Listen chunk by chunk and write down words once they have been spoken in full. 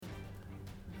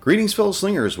Greetings, fellow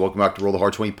slingers. Welcome back to Roll the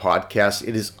Hard 20 podcast.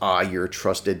 It is I, your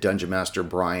trusted Dungeon Master,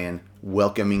 Brian,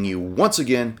 welcoming you once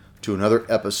again to another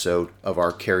episode of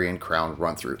our Carrion Crown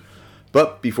run-through.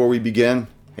 But before we begin,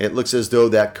 it looks as though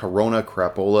that Corona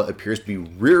Crapola appears to be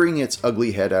rearing its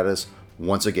ugly head at us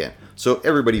once again. So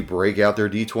everybody break out their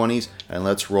D20s and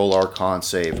let's roll our con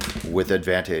save with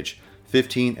advantage.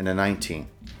 15 and a 19.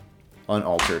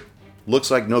 Unaltered. Looks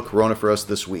like no Corona for us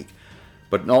this week.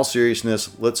 But in all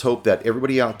seriousness, let's hope that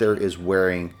everybody out there is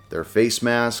wearing their face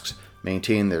masks,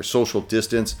 maintaining their social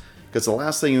distance, because the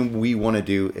last thing we want to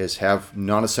do is have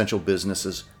non-essential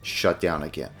businesses shut down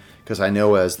again. Because I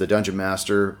know as the Dungeon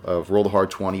Master of Roll the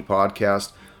Hard 20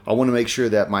 podcast, I want to make sure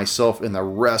that myself and the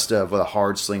rest of the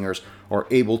Hard Slingers are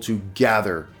able to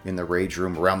gather in the Rage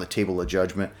Room around the Table of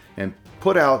Judgment and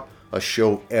put out a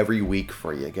show every week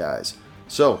for you guys.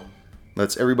 So,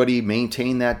 let's everybody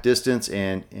maintain that distance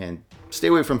and stay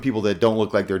away from people that don't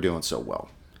look like they're doing so well,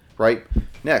 right?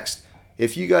 Next,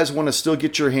 if you guys want to still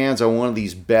get your hands on one of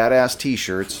these badass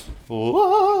t-shirts,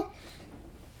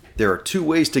 there are two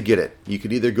ways to get it. You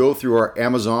could either go through our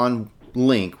Amazon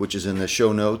link, which is in the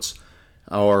show notes,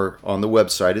 or on the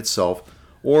website itself,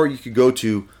 or you could go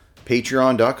to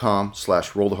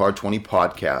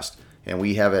patreon.com/rollthehard20podcast, and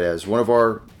we have it as one of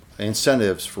our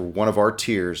incentives for one of our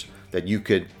tiers that you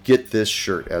could get this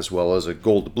shirt, as well as a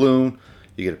gold doubloon.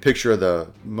 You get a picture of the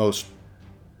most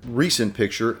recent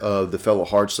picture of the fellow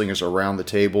Hard Slingers around the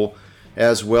table,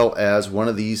 as well as one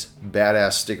of these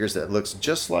badass stickers that looks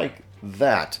just like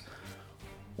that,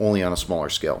 only on a smaller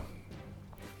scale.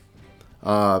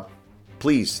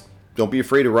 Please, don't be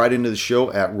afraid to write into the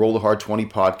show at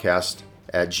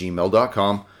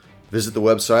rollthehard20podcast@gmail.com. Visit the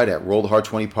website at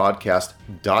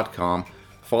rollthehard20podcast.com.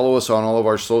 Follow us on all of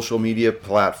our social media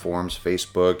platforms,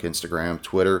 Facebook, Instagram,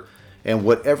 Twitter, and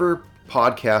whatever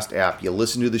podcast app you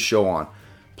listen to the show on.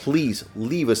 Please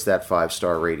leave us that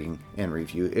 5-star rating and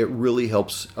review. It really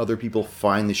helps other people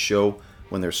find the show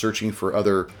when they're searching for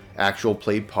other actual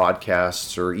played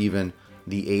podcasts or even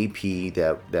the AP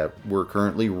that we're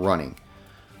currently running.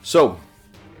 So,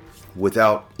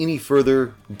 without any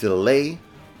further delay,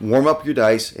 warm up your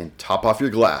dice and top off your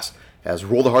glass as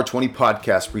Roll the Hard 20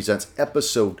 podcast presents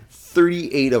episode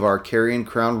 38 of our Carrion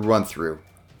Crown run-through,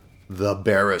 The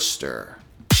Barrister.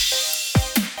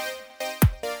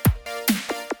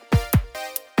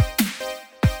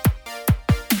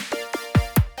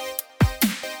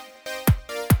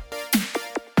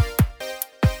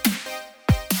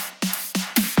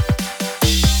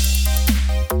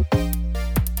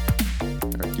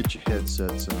 Get your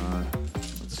headsets on.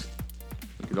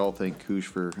 We could all thank Koosh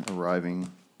for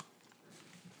arriving.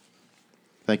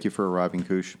 Thank you for arriving,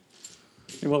 Koosh.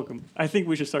 You're welcome. I think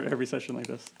we should start every session like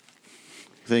this.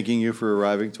 Thanking you for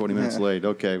arriving 20 minutes late.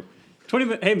 Okay. 20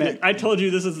 minutes. Hey, man, I told you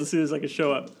this is as soon as I could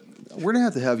show up. We're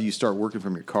going to have you start working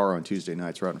from your car on Tuesday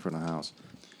nights right in front of the house.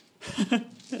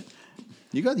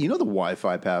 You know the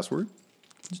Wi-Fi password?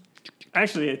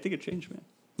 Actually, I think it changed, man.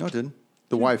 No, it didn't.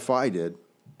 The Wi-Fi did.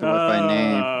 The Wi-Fi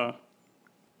name.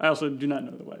 I also do not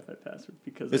know the Wi-Fi password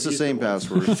because It's the same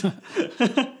password.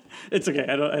 It's okay.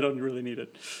 I don't really need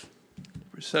it.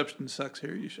 Reception sucks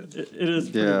here. You should. It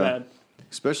is pretty bad.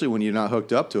 Especially when you're not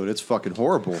hooked up to it. It's fucking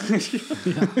horrible. You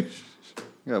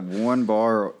got one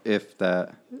bar, if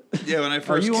that. Yeah, when I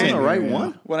first Are you came, on the right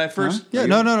one? When I first, Yeah,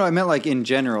 no. I meant like in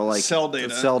general, like Cell data.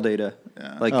 the cell data.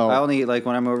 Yeah. Like I only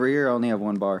when I'm over here, I only have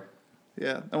one bar.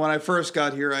 Yeah, and when I first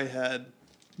got here, I had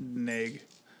neg.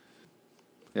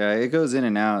 Yeah, it goes in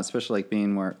and out, especially like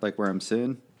being where I'm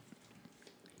sitting.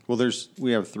 Well,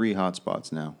 we have 3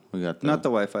 hotspots now. We got Not the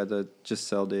Wi-Fi, just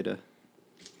cell data.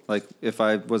 Like if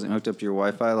I wasn't hooked up to your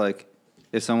Wi-Fi, like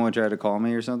if someone tried to call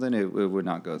me or something, it would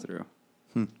not go through.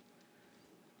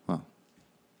 Well,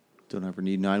 don't ever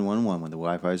need 911 when the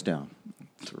Wi-Fi's down.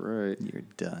 That's right. You're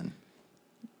done.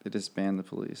 They disband the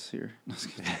police here.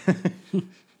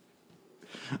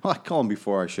 I call them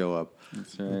before I show up.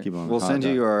 That's right. Keep on We'll hot send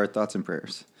you dog. our thoughts and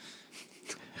prayers.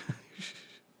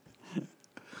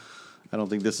 I don't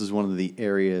think this is one of the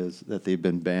areas that they've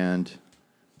been banned.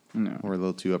 No. We're a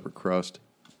little too upper crust.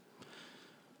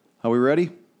 Are we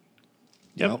ready?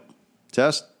 Yep.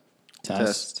 Test?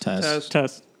 Test.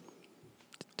 Test.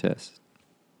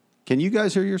 Can you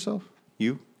guys hear yourself?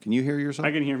 You? Can you hear yourself?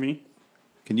 I can hear me.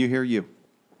 Can you hear you?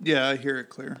 Yeah, I hear it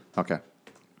clear. Okay.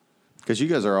 Because you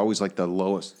guys are always like the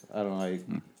lowest. I don't know how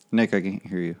you... Nick, I can't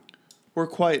hear you. We're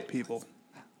quiet people.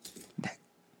 Nick.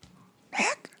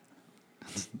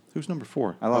 Who's number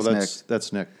 4? I lost that's, Nick.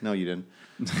 That's Nick. No, you didn't.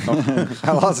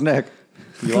 I lost Nick.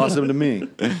 You lost him to me.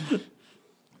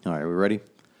 All right, we ready?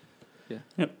 Yeah.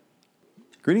 Yep.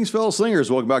 Greetings, fellow slingers.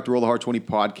 Welcome back to Roll the Hard 20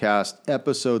 podcast,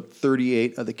 episode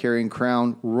 38 of the Carrying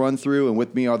Crown run through. And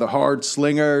with me are the Hard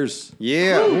Slingers.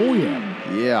 Yeah. Oh,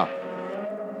 yeah.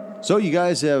 Yeah. So you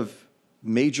guys have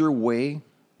made your way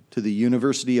to the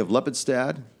University of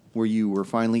Lepidstad, where you were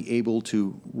finally able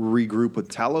to regroup with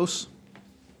Talos.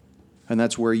 And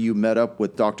that's where you met up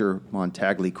with Dr.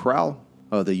 Montagli Crowell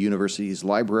of the university's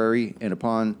library. And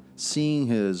upon seeing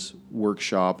his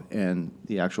workshop and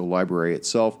the actual library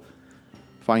itself,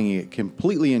 finding it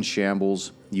completely in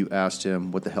shambles, you asked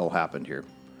him what the hell happened here.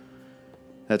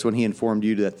 That's when he informed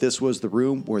you that this was the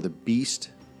room where the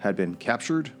beast had been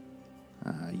captured.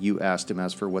 You asked him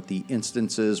as for what the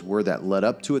instances were that led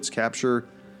up to its capture,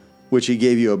 which he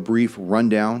gave you a brief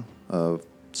rundown of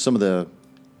some of the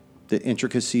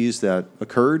intricacies that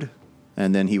occurred,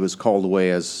 and then he was called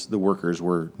away as the workers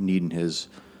were needing his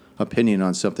opinion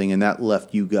on something, and that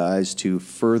left you guys to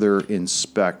further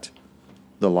inspect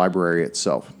the library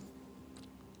itself.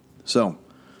 So,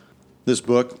 this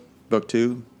book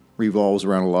 2, revolves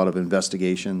around a lot of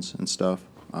investigations and stuff.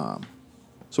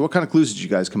 So what kind of clues did you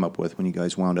guys come up with when you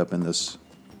guys wound up in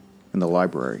the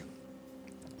library?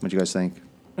 What did you guys think?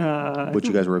 What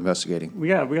you guys were investigating? We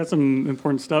got some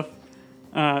important stuff.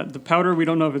 The powder, we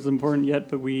don't know if it's important yet,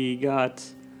 but we got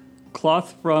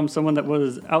cloth from someone that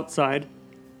was outside.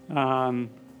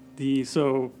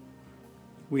 So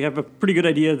we have a pretty good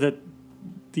idea that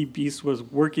the beast was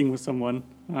working with someone,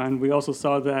 and we also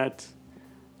saw that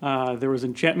there was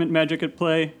enchantment magic at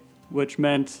play, which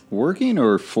meant Working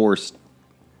or forced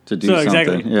to do something?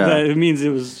 Exactly. Yeah. It means it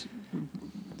was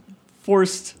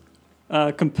forced,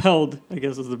 compelled, I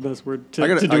guess is the best word to do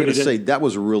I what gotta it did. say, that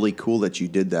was really cool that you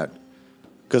did that,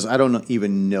 because I don't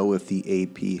even know if the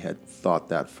AP had thought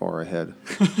that far ahead.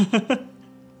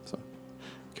 So,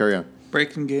 carry on.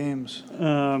 Breaking games.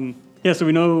 So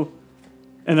we know,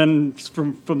 and then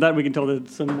from that we can tell that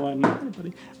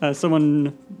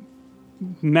someone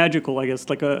magical, I guess,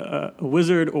 like a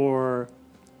wizard or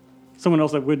someone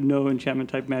else that would know enchantment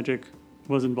type magic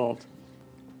was involved.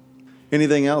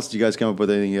 Anything else? Did you guys come up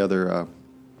with any other?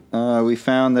 We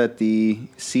found that the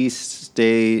sea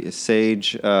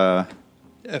sage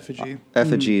Effigy.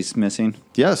 effigy's missing.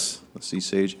 Yes, the sea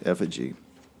sage effigy.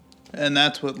 And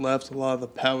that's what left a lot of the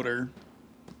powder.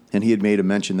 And he had made a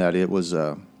mention that it was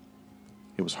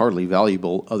hardly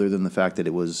valuable, other than the fact that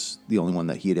it was the only one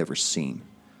that he had ever seen,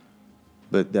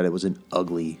 but that it was an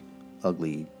ugly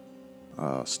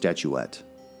statuette.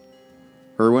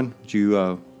 Erwin, did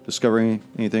you discover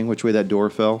anything? Which way that door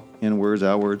fell? Inwards,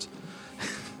 outwards?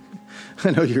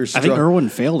 I know you're I struck. think Erwin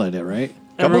failed at it, right?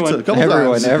 Couple Everyone times.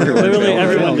 Literally failed.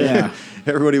 everyone did. Yeah.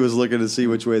 Everybody was looking to see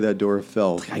which way that door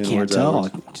fell. I can't inwards, tell.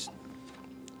 outwards.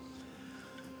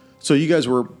 So you guys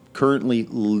were currently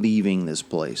leaving this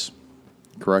place,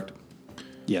 correct?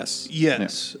 Yes.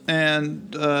 Yes.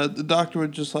 And the doctor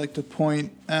would just like to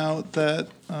point out that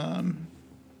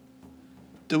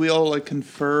do we all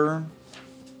confer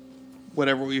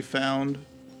whatever we found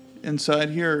inside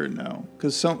here or no?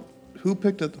 Because who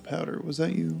picked up the powder? Was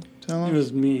that you, Talos? It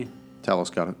was me.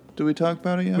 Talos got it. Did we talk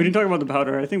about it yet? We didn't talk about the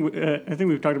powder. I think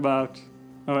we've talked about.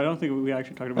 Oh, I don't think we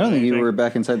actually talked about. I don't think you anything. were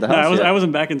back inside the No, house yet. I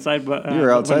wasn't back inside, but You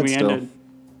were outside when we still. ended.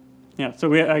 Yeah,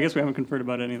 so I guess we haven't conferred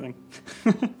about anything.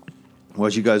 Well,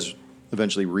 as you guys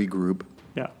eventually regroup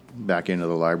Yeah. back into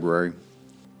the library,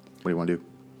 what do you want to do?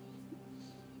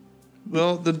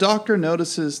 Well, the doctor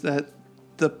notices that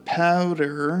the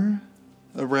powder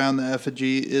around the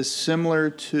effigy is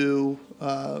similar to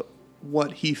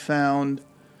what he found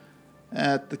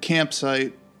at the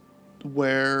campsite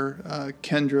where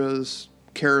Kendra's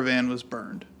caravan was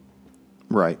burned.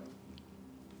 Right.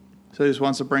 So he just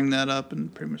wants to bring that up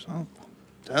and pretty much, oh,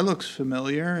 that looks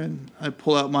familiar. And I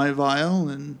pull out my vial,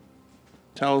 and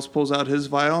Talos pulls out his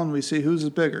vial, and we see whose is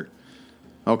bigger.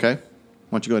 Okay. Why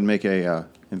don't you go ahead and make a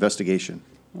investigation?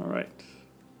 All right.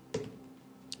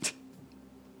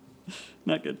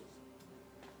 Not good.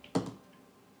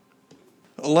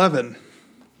 11.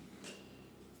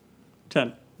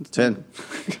 10. 10.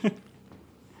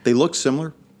 They look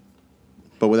similar,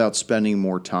 but without spending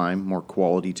more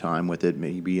quality time with it,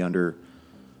 maybe under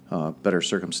better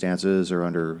circumstances or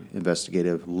under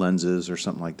investigative lenses or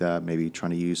something like that. Maybe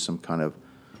trying to use some kind of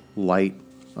light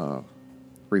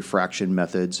refraction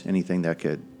methods, anything that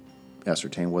could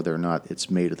ascertain whether or not it's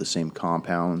made of the same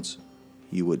compounds.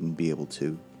 You wouldn't be able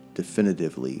to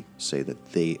definitively say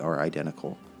that they are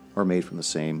identical or made from the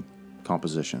same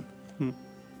composition.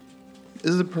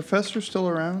 Is the professor still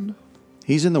around?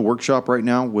 He's in the workshop right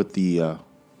now with the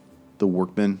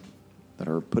workmen that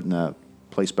are putting that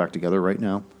place back together right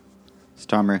now. Is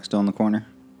Tom Rick still in the corner?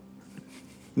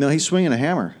 No, he's swinging a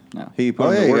hammer. No. He put Oh,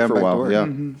 him yeah, to you work got for a back to while. work.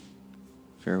 Yeah.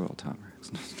 Farewell, Tom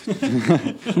Rex.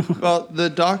 Well,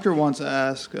 the doctor wants to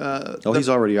ask. He's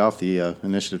already off the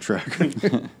initiative track. Get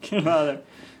him out of there.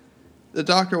 The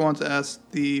doctor wants to ask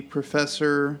the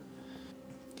professor.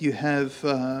 You have.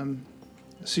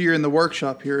 So you're in the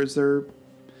workshop here.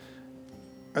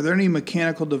 Are there any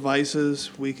mechanical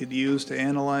devices we could use to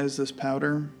analyze this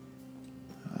powder?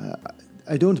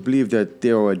 I don't believe that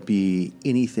there would be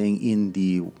anything in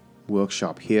the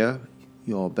workshop here.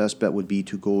 Your best bet would be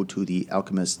to go to the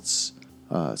Alchemists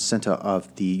Center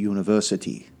of the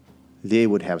university. They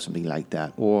would have something like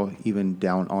that. Or even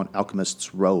down on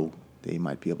Alchemists Row, they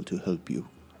might be able to help you.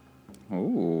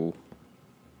 Oh.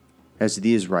 As it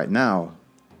is right now,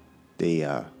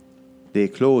 they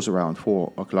close around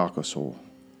 4 o'clock or so.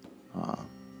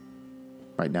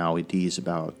 Right now it is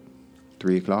about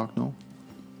 3 o'clock, no?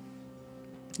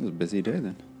 It was a busy day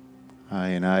then.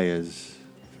 I is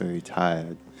very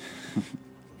tired.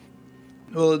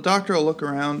 Well, the doctor will look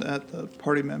around at the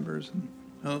party members and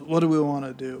what do we want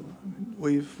to do? I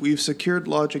mean, we've secured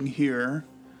lodging here.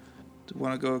 Do we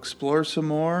want to go explore some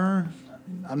more?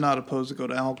 I'm not opposed to go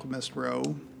to Alchemist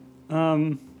Row.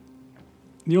 The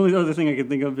only other thing I can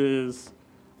think of is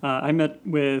I met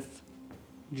with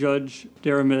Judge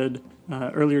Daramid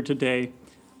earlier today,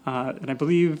 and I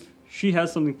believe she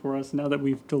has something for us now that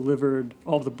we've delivered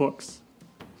all the books.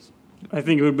 I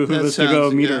think it would behoove us to go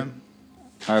meet her.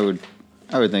 I would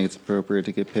think it's appropriate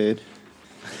to get paid.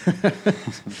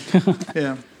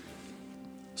 Yeah.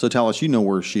 So Talos, you know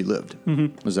where she lived.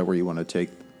 Mm-hmm. Is that where you want to take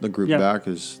the group back?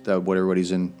 Is that what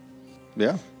everybody's in?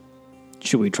 Yeah.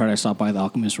 Should we try to stop by the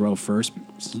Alchemist Row first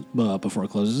before it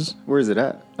closes? Where is it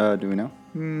at? Do we know?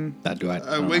 That do I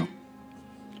don't know.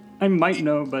 I might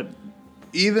know, but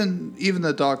Even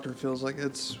the doctor feels like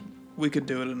we could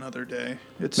do it another day.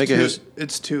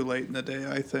 It's too late in the day,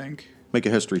 I think. Make a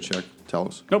history check,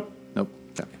 Talos. nope. Nope.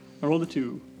 Okay. I rolled a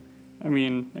 2. I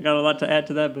mean, I got a lot to add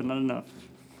to that, but not enough.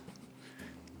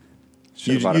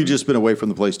 You just been away from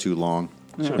the place too long.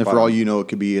 Yeah. And for all you know, it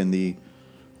could be in the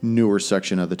newer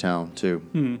section of the town,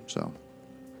 too. So,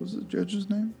 What's the judge's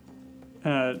name?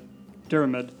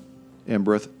 Daramid.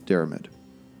 Ambreth Daramid.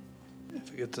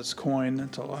 If I get this coin,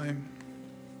 that's all I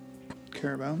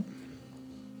care about.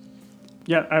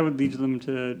 Yeah, I would lead them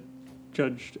to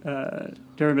Judge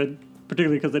Daramid,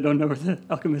 particularly because they don't know where the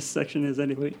alchemist section is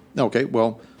anyway. Okay,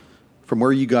 well, from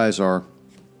where you guys are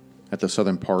at the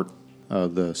southern part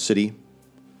of the city,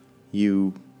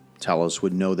 you, Talos,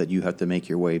 would know that you have to make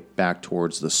your way back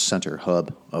towards the center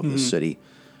hub of the city.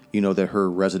 You know that her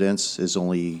residence is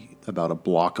only about a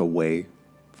block away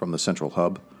from the central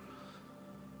hub.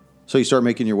 So you start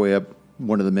making your way up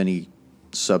one of the many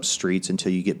sub-streets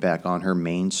until you get back on her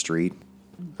main street.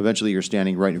 Eventually you're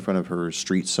standing right in front of her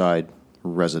street side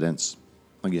residence.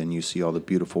 Again, you see all the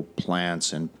beautiful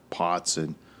plants and pots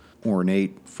and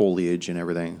ornate foliage and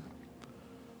everything.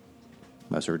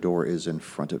 As her door is in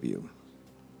front of you.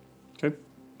 Okay.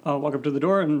 I'll walk up to the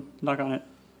door and knock on it.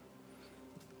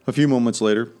 A few moments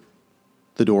later,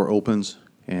 the door opens,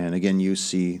 and again you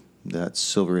see that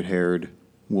silver-haired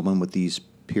woman with these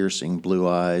piercing blue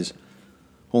eyes.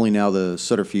 Only now the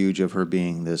subterfuge of her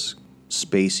being this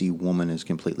spacey woman is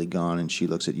completely gone, and she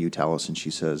looks at you, Talos, and she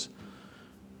says,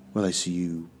 "Well, I see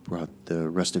you brought the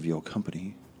rest of your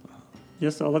company."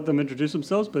 Yes, I'll let them introduce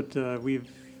themselves, but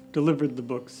we've delivered the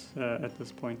books at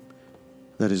this point.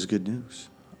 That is good news.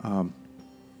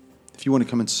 If you want to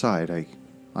come inside,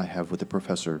 I have what the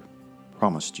professor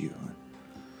promised you.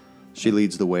 She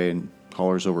leads the way and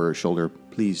hollers over her shoulder,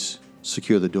 "Please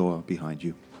secure the door behind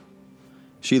you."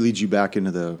 She leads you back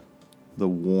into the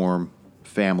warm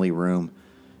family room,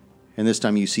 and this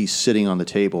time you see sitting on the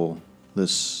table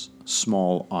this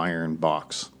small iron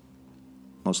box,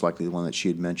 most likely the one that she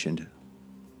had mentioned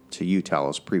to you,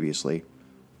 Talos, previously.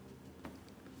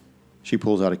 She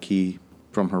pulls out a key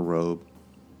from her robe,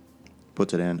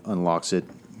 puts it in, unlocks it,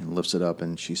 and lifts it up,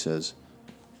 and she says,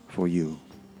 "For you,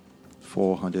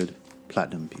 400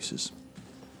 platinum pieces."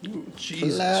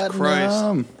 Jesus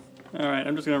Christ. All right,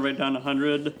 I'm just going to write down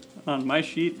 100 on my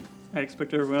sheet. I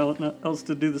expect everyone else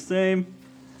to do the same.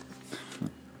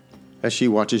 As she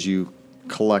watches you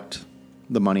collect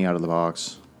the money out of the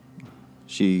box,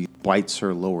 she bites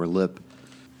her lower lip,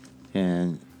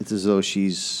 and it's as though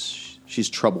she's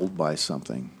troubled by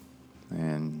something,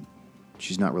 and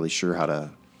she's not really sure how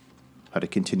to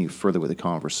continue further with the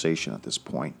conversation at this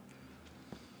point.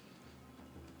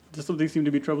 Does something seem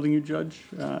to be troubling you, Judge?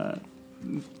 It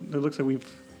looks like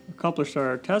we've accomplished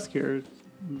our task here.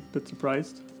 A bit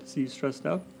surprised to see you stressed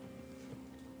out.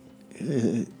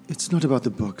 It's not about the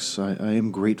books. I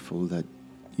am grateful that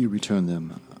you return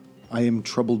them. I am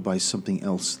troubled by something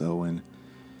else, though, and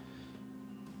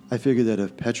I figure that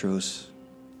if Petros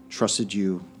trusted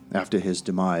you after his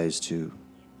demise to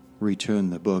return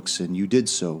the books, and you did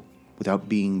so without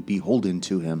being beholden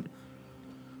to him,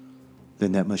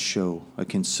 then that must show a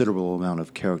considerable amount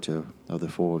of character of the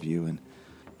four of you. And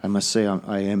I must say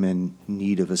I am in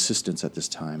need of assistance at this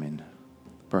time, and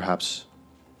perhaps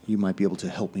you might be able to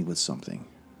help me with something.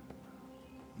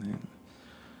 And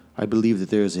I believe that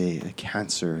there is a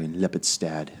cancer in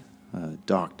Lepidstad, a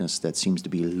darkness that seems to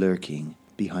be lurking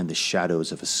behind the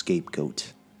shadows of a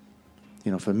scapegoat.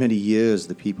 You know, for many years,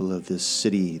 the people of this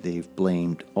city, they've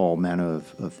blamed all manner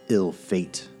of ill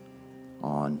fate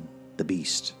on the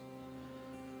beast.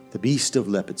 The beast of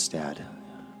Lepidstad,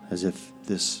 as if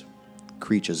this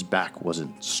creature's back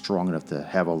wasn't strong enough to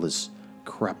have all this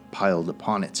crap piled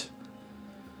upon it.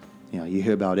 You know, you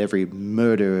hear about every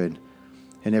murder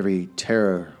and every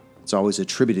terror. It's always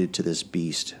attributed to this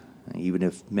beast, even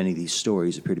if many of these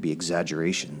stories appear to be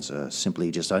exaggerations,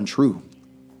 simply just untrue.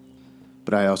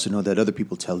 But I also know that other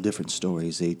people tell different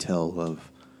stories. They tell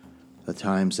of the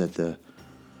times that the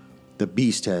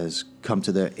beast has come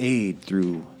to their aid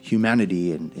through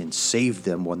humanity and saved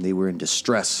them when they were in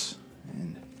distress.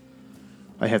 And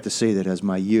I have to say that as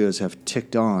my years have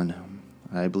ticked on,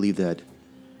 I believe that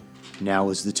now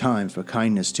is the time for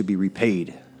kindness to be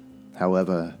repaid.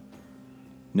 However,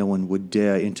 no one would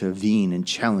dare intervene and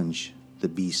challenge the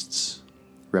beast's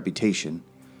reputation.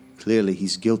 Clearly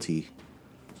he's guilty,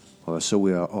 or so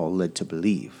we are all led to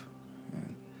believe.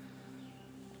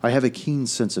 I have a keen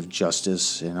sense of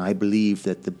justice, and I believe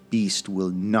that the beast will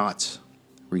not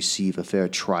receive a fair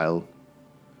trial,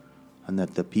 and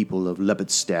that the people of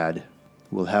Lepidstad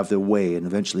will have their way and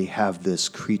eventually have this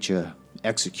creature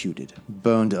executed,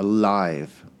 burned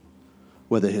alive,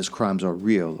 whether his crimes are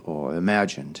real or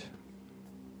imagined.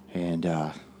 And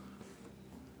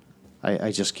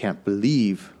I just can't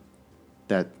believe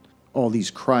that all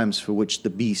these crimes for which the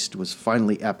beast was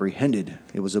finally apprehended,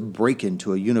 it was a break-in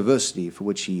to a university for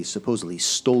which he supposedly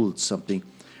stole something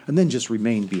and then just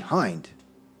remained behind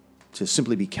to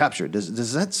simply be captured.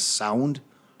 Does that sound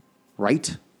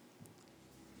right?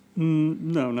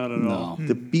 No, not at all. No.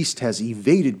 The beast has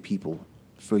evaded people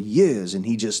for years, and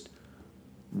he just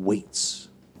waits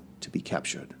to be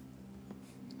captured.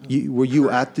 Were you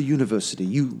at the university?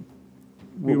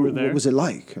 We were there. What was it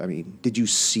like? I mean, did you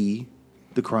see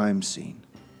the crime scene?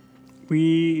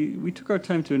 We took our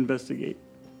time to investigate.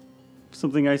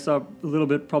 Something I saw a little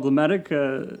bit problematic.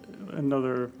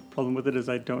 Another problem with it is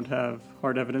I don't have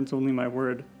hard evidence, only my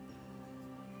word.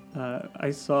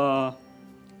 I saw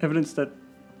evidence that,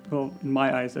 well, in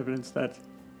my eyes, evidence that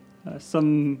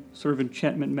some sort of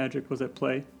enchantment magic was at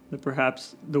play. That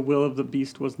perhaps the will of the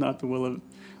beast was not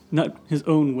his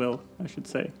own will, I should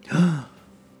say. I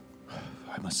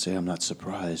must say I'm not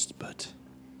surprised, but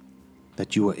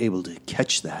that you were able to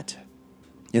catch that.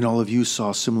 And all of you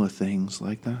saw similar things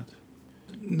like that?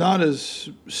 Not as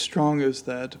strong as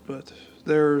that, but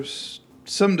there's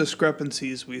some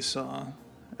discrepancies we saw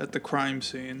at the crime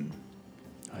scene.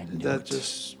 I knew That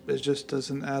it. it just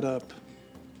doesn't add up.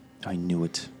 I knew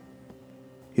it.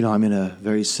 You know, I'm in a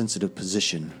very sensitive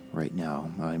position right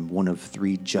now. I'm one of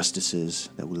 3 justices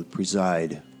that will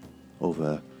preside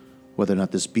over whether or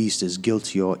not this beast is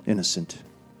guilty or innocent.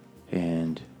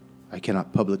 And I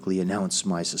cannot publicly announce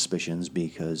my suspicions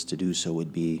because to do so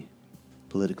would be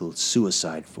political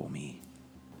suicide for me.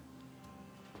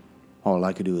 All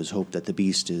I could do is hope that the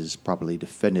beast is properly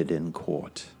defended in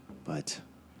court. But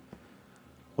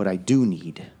what I do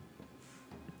need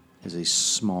is a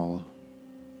small,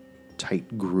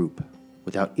 tight group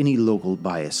without any local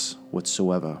bias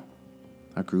whatsoever.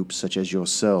 A group such as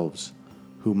yourselves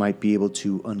who might be able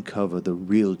to uncover the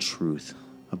real truth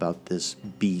about this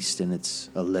beast and its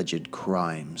alleged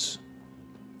crimes.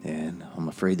 And I'm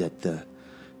afraid that the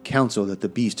counsel that the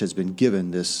beast has been given,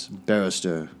 this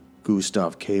barrister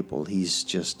Gustav Capel, he's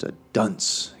just a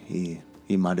dunce. He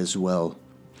might as well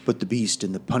put the beast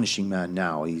in the punishing man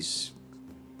now. He's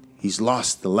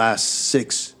lost the last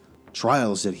 6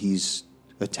 trials that he's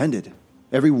attended.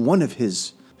 Every one of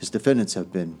his defendants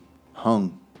have been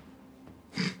hung.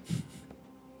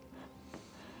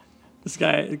 This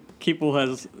guy, Capel,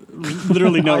 has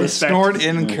literally no I respect. snort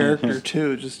in character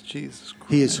too. Just Jesus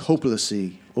Christ. He is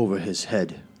hopelessly over his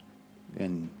head,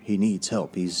 and he needs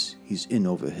help. He's in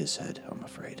over his head, I'm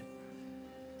afraid.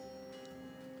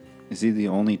 Is he the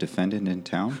only defendant in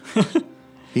town?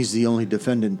 He's the only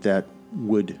defendant that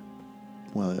would,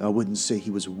 well, I wouldn't say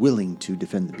he was willing to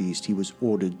defend the beast. He was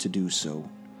ordered to do so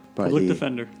Public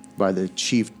defender. by the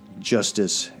Chief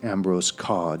Justice Ambrose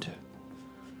Codd.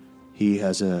 He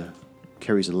has a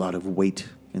carries a lot of weight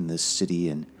in this city,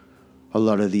 and a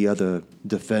lot of the other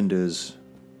defenders,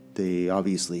 they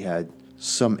obviously had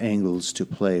some angles to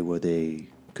play where they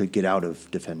could get out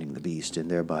of defending the beast and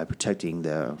thereby protecting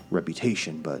their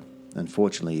reputation. But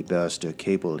unfortunately, Barrister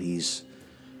Cable, he's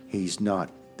not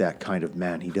that kind of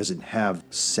man. He doesn't have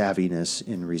savviness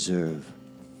in reserve.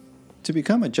 To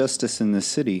become a justice in this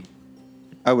city,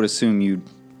 I would assume you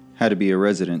had to be a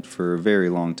resident for a very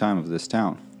long time of this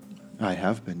town. I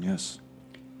have been, yes.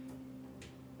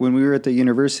 When we were at the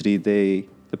university, the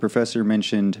professor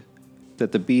mentioned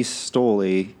that the beast stole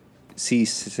a sea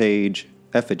sage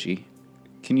effigy.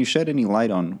 Can you shed any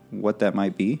light on what that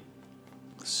might be?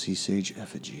 Sea sage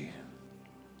effigy.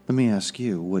 Let me ask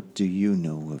you, what do you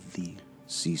know of the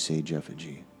sea sage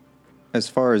effigy? As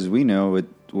far as we know, it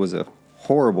was a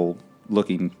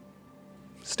horrible-looking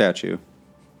statue.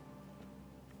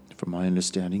 From my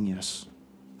understanding, yes.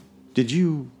 Did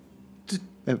you...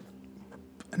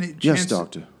 Any Yes, chance-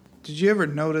 Doctor. Did you ever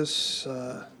notice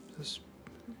this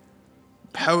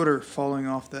powder falling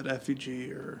off that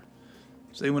effigy, or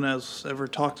has anyone else ever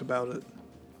talked about it?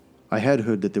 I had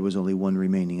heard that there was only one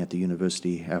remaining at the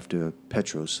university after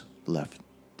Petros left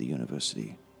the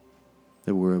university.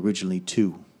 There were originally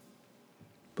two.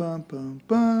 Bum, bum,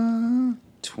 bum.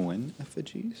 Twin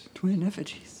effigies? Twin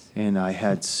effigies. And I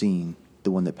had seen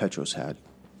the one that Petros had.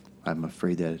 I'm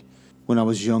afraid that when I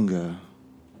was younger,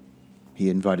 he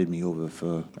invited me over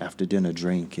for after dinner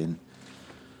drink, and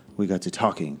we got to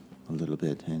talking a little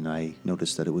bit, and I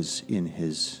noticed that it was in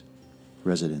his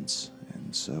residence.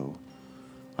 And so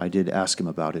I did ask him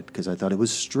about it because I thought it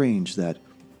was strange that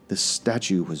the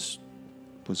statue was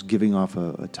giving off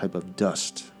a type of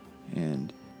dust.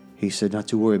 And he said not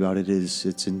to worry about it,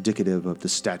 it's indicative of the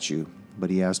statue. But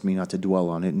he asked me not to dwell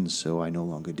on it, and so I no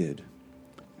longer did.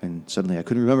 And suddenly I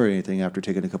couldn't remember anything after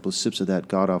taking a couple of sips of that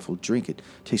god-awful drink. It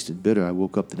tasted bitter. I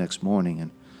woke up the next morning and...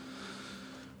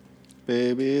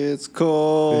 Baby, it's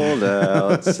cold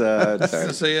outside.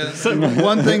 So yeah,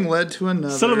 one thing led to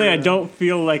another. Suddenly, I don't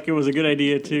feel like it was a good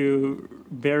idea to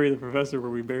bury the professor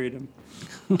where we buried him.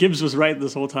 Gibbs was right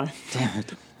this whole time.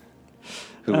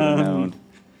 Who would have known?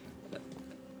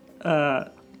 I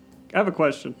have a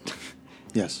question.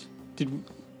 Yes.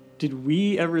 Did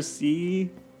we ever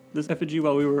see this effigy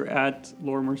while we were at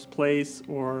Lorimer's place,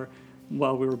 or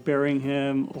while we were burying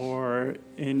him, or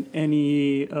in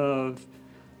any of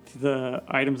the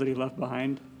items that he left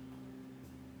behind?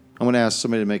 I'm going to ask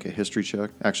somebody to make a history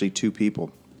check. Actually, two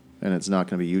people. And it's not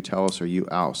going to be you, Talos, or you,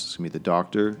 Aus. It's going to be the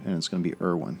doctor, and it's going to be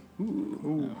Erwin.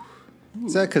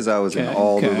 Is that because I was in Okay,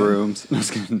 all the okay. rooms? I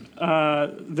was kidding.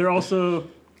 They're also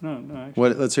no. Actually.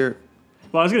 What? Let's hear it.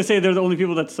 Well, I was gonna say they're the only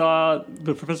people that saw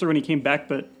the professor when he came back,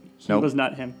 but he Nope. was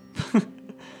not him.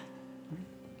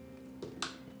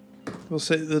 We'll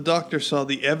say the doctor saw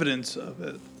the evidence of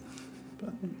it.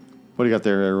 What do you got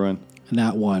there, Erwin?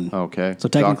 Not one. Okay. So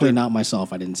technically Doctor? not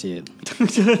myself. I didn't see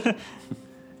it.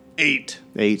 8.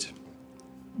 8.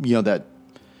 You know that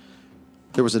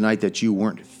there was a night that you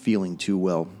weren't feeling too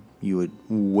well. You had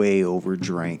way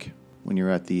overdrank when you were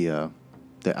at the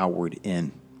Outward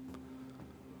Inn.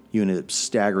 You ended up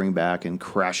staggering back and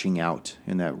crashing out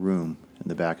in that room in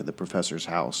the back of the professor's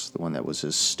house, the one that was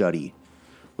his study,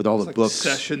 with all the Like books.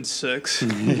 session 6.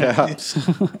 Yeah,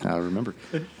 I remember.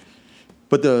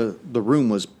 But the room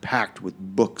was packed with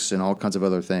books and all kinds of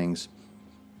other things.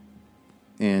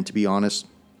 And to be honest,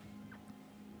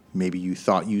 maybe you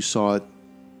thought you saw it.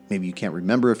 Maybe you can't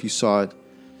remember if you saw it.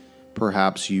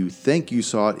 Perhaps you think you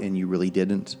saw it and you really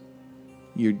didn't.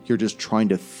 You're just trying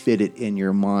to fit it in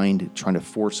your mind, trying to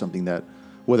force something that,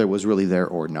 whether it was really there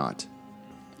or not.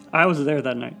 I was there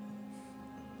that night.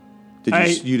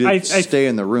 You didn't stay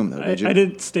in the room, though, did you? I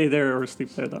didn't stay there or sleep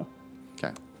there, though.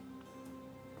 Okay.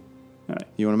 All right.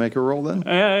 You want to make a roll then?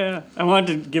 Yeah. I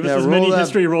wanted to give us as roll many that-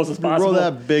 history rolls as possible. Roll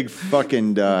that big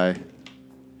fucking die.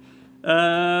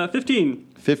 15.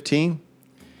 15?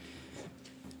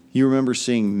 You remember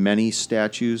seeing many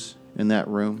statues in that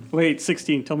room? Wait,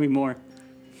 16. Tell me more.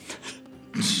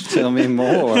 Tell me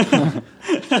more.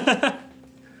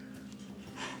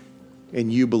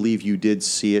 And you believe you did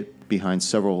see it behind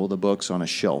several of the books on a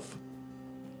shelf.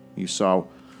 You saw,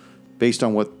 based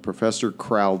on what Professor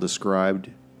Crowell described,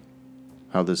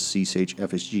 how the Sea Sage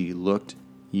FSG looked,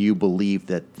 you believe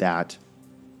that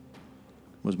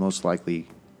was most likely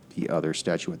the other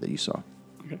statuette that you saw.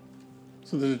 Okay.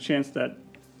 So there's a chance that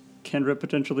Kendra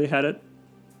potentially had it,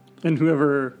 and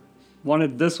whoever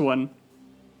wanted this one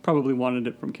probably wanted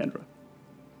it from Kendra.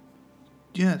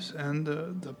 Yes, and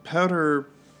the powder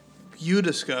you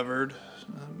discovered,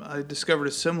 I discovered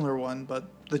a similar one, but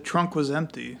the trunk was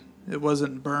empty. It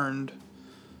wasn't burned.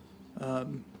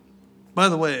 by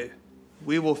the way,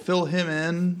 we will fill him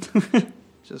in.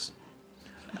 Just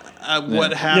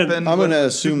what happened. I'm going to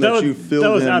assume that you filled that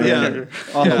was him out of in.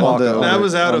 character. On the walk over. That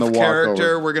was out on the of walk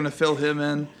character. over. We're going to fill him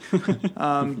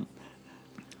in.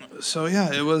 So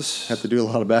yeah, it was Have to do a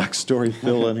lot of backstory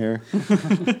fill in here.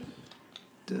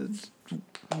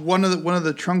 one of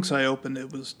the trunks I opened.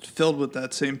 It was filled with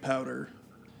that same powder.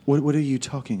 What are you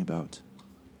talking about?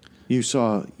 You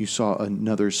saw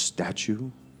another statue,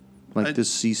 like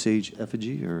this sea sage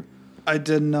effigy, or I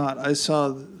did not. I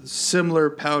saw similar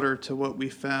powder to what we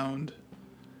found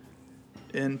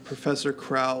in Professor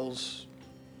Crowell's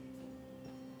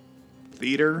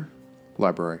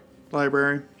library?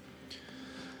 library.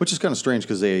 Which is kind of strange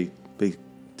because they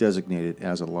designate it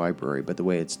as a library, but the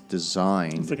way it's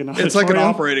designed, It's like an It's like an auditorium.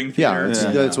 operating yeah,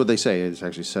 theater. that's what they say. It's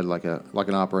actually said like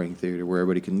an operating theater where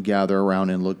everybody can gather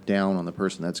around and look down on the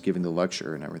person that's giving the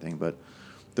lecture and everything. But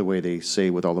the way they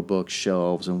say with all the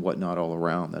bookshelves and whatnot all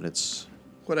around, that it's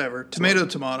Whatever.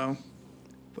 Tomato.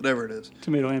 Whatever it is.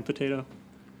 Tomato and potato.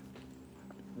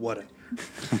 Whatever.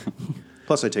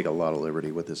 Plus I take a lot of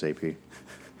liberty with this AP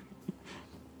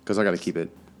because I got to keep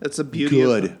it. It's a beauty.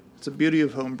 Good. It's a beauty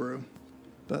of homebrew,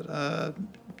 but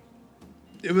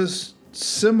it was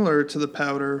similar to the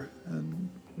powder,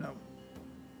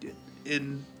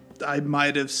 and I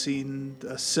might have seen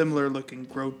a similar looking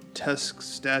grotesque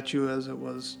statue as it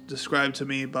was described to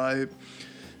me by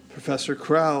Professor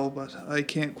Crowell, but I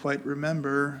can't quite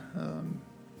remember.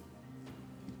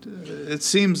 It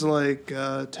seems like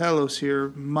Talos here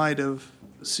might have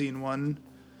seen one.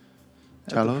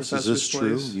 at the Talos, is this professor's true?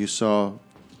 place. You saw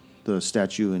the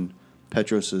statue in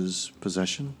Petros's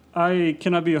possession? I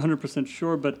cannot be 100%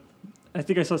 sure, but I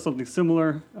think I saw something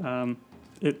similar.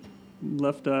 It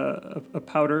left a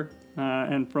powder,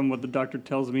 and from what the doctor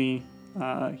tells me,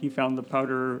 he found the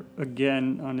powder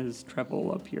again on his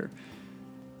travel up here.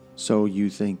 So you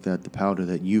think that the powder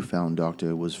that you found,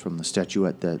 Doctor, was from the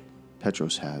statuette that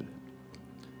Petros had,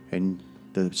 and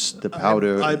the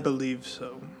powder I believe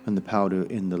so. and the powder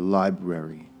in the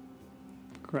library,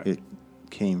 Correct. it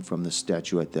came from the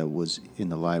statuette that was in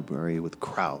the library with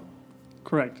Crowell.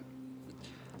 Correct.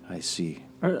 I see.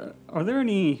 Are there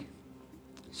any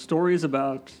stories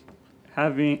about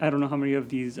having, I don't know how many of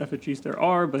these effigies there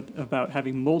are, but about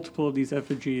having multiple of these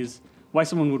effigies, why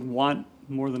someone would want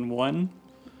more than one?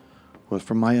 Well,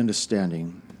 from my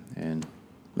understanding, and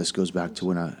this goes back to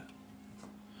when I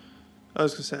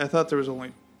was gonna say I thought there was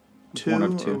only two. One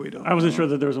of two. Or we don't I wasn't know. sure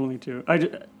that there was only two.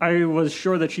 I was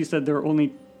sure that she said there were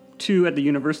only two at the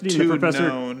university. Two and the professor,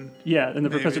 known. yeah, and the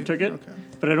maybe. professor took it. Okay.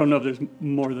 But I don't know if there's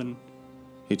more than.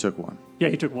 he took one Yeah,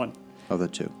 he took one. of the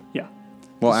two. Yeah.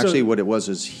 Well, So- actually, what it was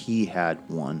is he had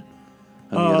one,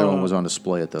 and the other one was on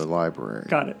display at the library.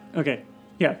 Got it. Okay.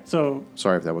 Yeah. So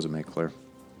Sorry if that wasn't made clear.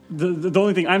 the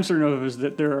only thing I'm certain of is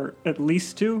that there are at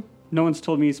least two. No one's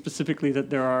told me specifically that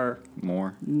there are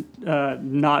More.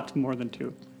 not more than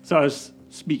two. So I was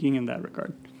speaking in that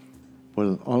regard.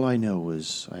 Well, all I know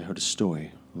is I heard a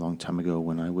story a long time ago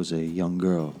when I was a young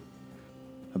girl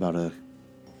about a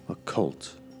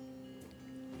cult,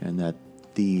 and that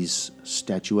these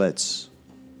statuettes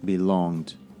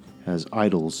belonged as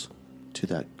idols to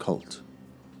that cult.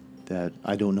 That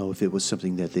I don't know if it was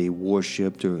something that they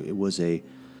worshipped or it was a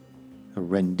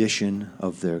rendition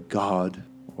of their god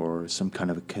or some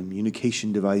kind of a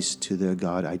communication device to their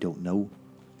god. I don't know.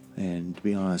 And to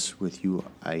be honest with you,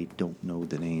 I don't know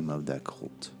the name of that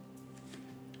cult.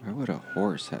 Why would a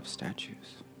horse have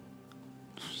statues?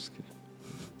 Just kidding.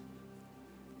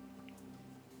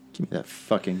 Give me that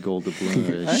fucking gold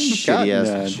doubloon. I ain't Shitty got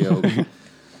ass none. joke.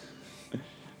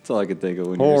 That's all I could think of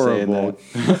when you were saying Horrible.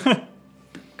 that.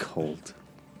 Cult.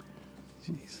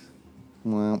 Jeez.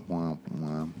 Womp, womp,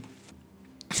 womp.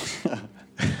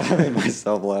 I made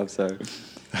myself laugh, sorry.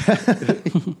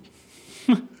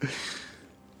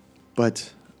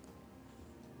 But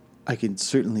I can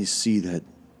certainly see that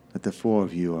the four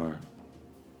of you are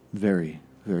very,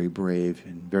 very brave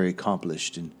and very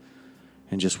accomplished in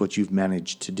just what you've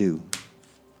managed to do.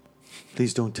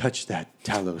 Please don't touch that,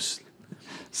 Talos.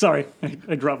 Sorry,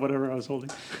 I dropped whatever I was holding.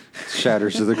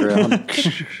 Shatters to the ground.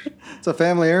 It's a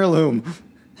family heirloom.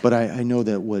 But I know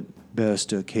that what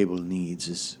Barrister Cable needs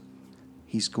is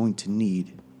he's going to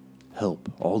need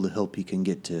help, all the help he can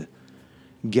get to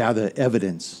gather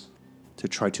evidence to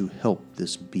try to help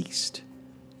this beast.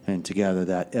 And to gather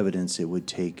that evidence, it would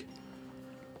take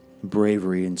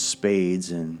bravery and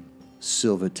spades and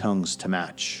silver tongues to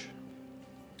match.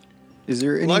 Is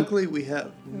there any? Luckily, we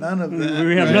have none of that.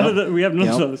 We have none of the, we have none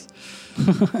Yep. of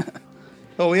those.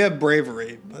 Oh, we have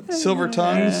bravery, but silver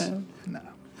tongues. No.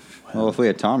 Well, if we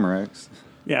had Tom Rex.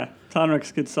 Yeah,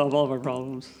 Tonrex could solve all of our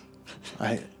problems.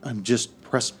 I'm just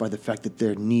pressed by the fact that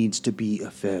there needs to be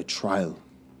a fair trial.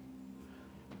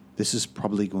 This is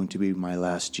probably going to be my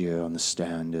last year on the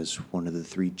stand as one of the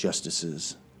 3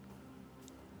 justices.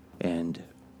 And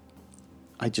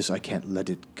I can't let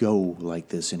it go like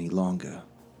this any longer.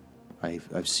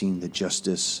 I've seen the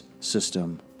justice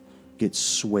system get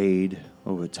swayed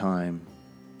over time.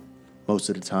 Most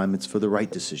of the time it's for the right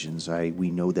decisions.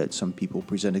 We know that some people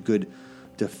present a good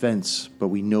defense, but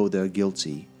we know they're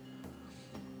guilty.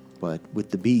 But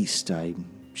with the Beast, I'm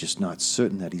just not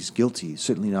certain that he's guilty,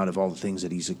 certainly not of all the things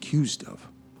that he's accused of.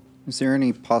 Is there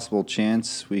any possible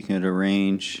chance we could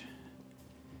arrange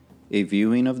a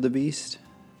viewing of the Beast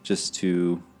just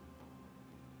to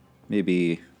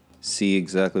maybe see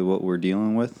exactly what we're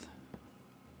dealing with?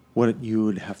 What you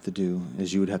would have to do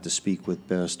is you would have to speak with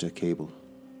Barrister Cable.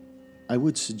 I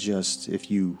would suggest,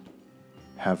 if you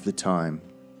have the time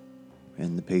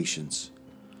and the patience,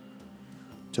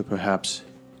 to perhaps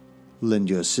lend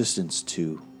your assistance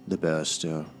to the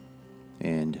barrister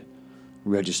and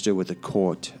register with the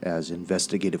court as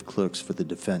investigative clerks for the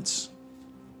defense.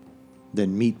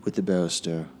 Then meet with the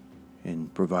barrister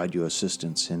and provide your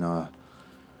assistance. And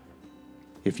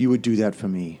if you would do that for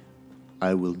me,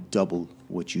 I will double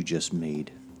what you just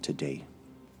made today.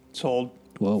 Sold.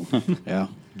 Whoa. Yeah.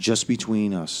 Just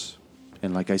between us.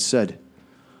 And like I said,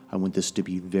 I want this to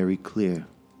be very clear.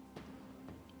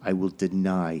 I will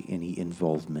deny any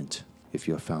involvement if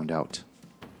you're found out.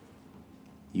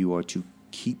 You are to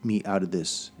keep me out of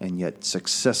this and yet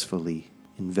successfully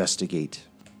investigate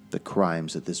the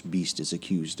crimes that this Beast is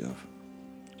accused of.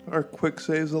 Are quick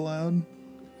saves allowed?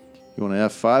 You want to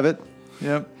F5 it?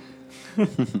 Yep.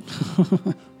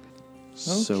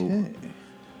 So Okay.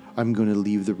 I'm going to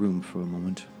leave the room for a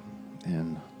moment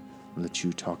and let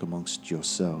you talk amongst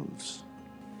yourselves.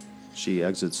 She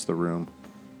exits the room.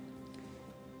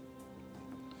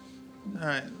 All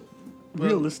right. Well,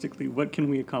 Realistically, what can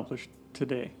we accomplish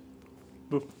today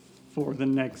before the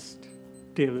next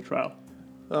day of the trial?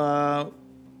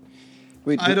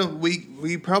 Wait, I don't.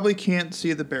 We probably can't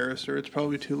see the barrister. It's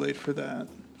probably too late for that.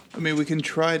 I mean, we can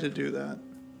try to do that.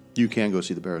 You can go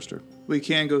see the barrister. We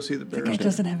can go see the The guy barrister.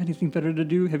 doesn't have anything better to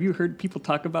do. Have you heard people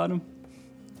talk about him?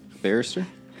 Barrister?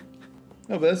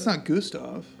 No, but that's not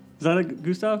Gustav. Is that a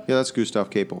Gustav? Yeah, that's Gustav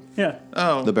Capel. Yeah.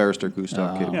 Oh, The barrister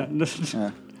Gustav Capel.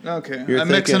 Yeah. okay. You're I'm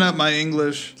mixing thinking- up my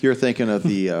English. You're thinking of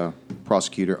the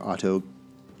prosecutor Otto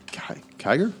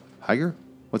Kiger? Higer?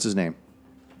 What's his name?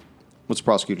 What's the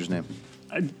prosecutor's name?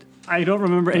 I don't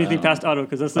remember anything past Otto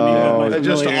because that's the name of my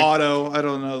Just familiar. Otto. I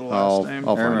don't know the last name.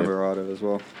 I'll I find remember Otto as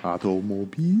well. it.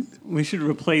 Automobile. We should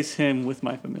replace him with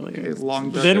my familiar. Okay,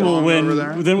 long Dutch Then we'll long win. over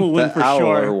there. Then we'll win The for owl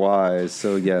are sure. wise,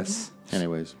 so yes.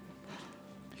 Anyways,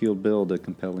 He'll build a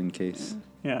compelling case.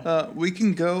 Yeah. We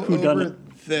can go Who done over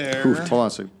it? there. hold on a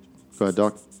second. Go ahead,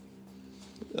 Doc.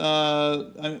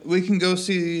 We can go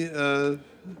see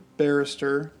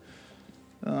barrister.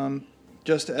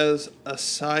 Just as a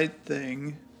side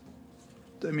thing,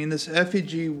 I mean, this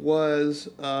effigy was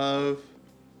of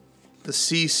the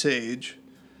sea sage.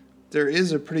 There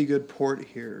is a pretty good port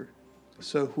here.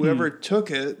 So whoever took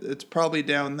it, it's probably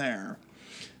down there.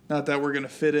 Not that we're going to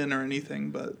fit in or anything,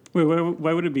 but Wait,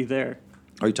 why would it be there?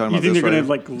 Are you talking You about think this they're right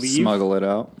gonna here? like leave? Smuggle it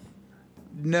out.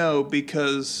 no,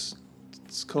 because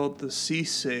it's called the sea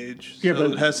sage. Yeah, So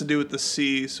but- it has to do with the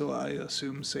sea, so I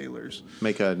assume sailors.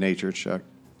 Make a nature check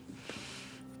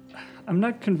I'm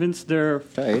not convinced they're.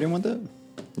 Can I aid him with that?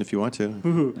 if you want to.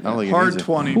 Ooh. I don't think it Hard needs it.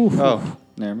 20. Oh,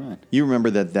 never mind. You remember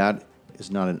that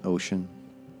is not an ocean.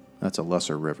 That's a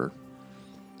lesser river.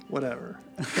 Whatever.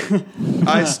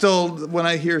 I still, when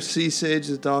I hear sea sage,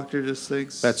 the doctor just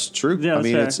thinks That's true. Yeah, I that's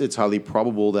mean, fair. it's highly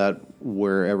probable that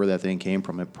wherever that thing came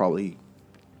from, it probably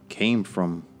came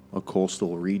from a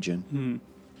coastal region.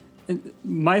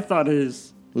 My thought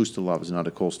is Ustalav is not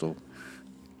a coastal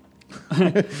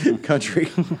country.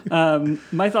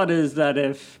 My thought is that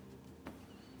if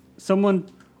someone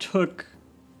took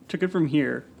it from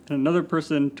here and another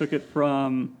person took it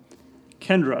from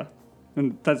Kendra,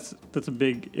 and that's a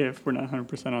big if. We're not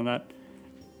 100% on that.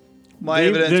 my they-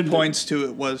 evidence they're- points to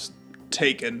it was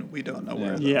taken. We don't know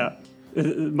where. though. Yeah.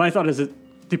 My thought is that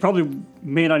they probably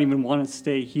may not even want to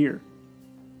stay here.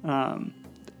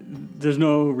 There's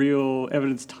no real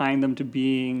evidence tying them to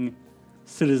being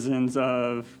citizens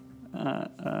of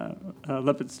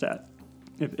Lepidstadt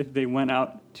if they went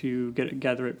out to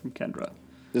gather it from Kendra.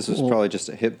 This was Well- probably just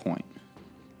a hit point.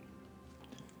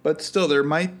 But still, there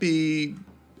might be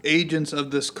agents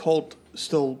of this cult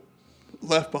still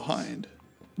left behind.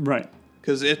 Right.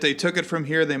 Because if they took it from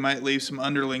here, they might leave some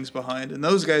underlings behind, and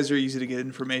those guys are easy to get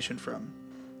information from.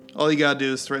 All you gotta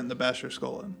do is threaten the Basher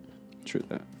Skull in. True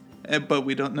that. but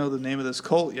we don't know the name of this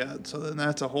cult yet. So then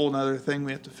that's a whole other thing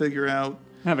we have to figure out.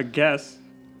 I have a guess.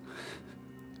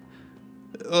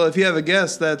 Well, if you have a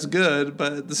guess, that's good.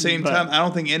 But at the same But- time, I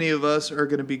don't think any of us are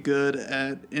going to be good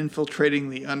at infiltrating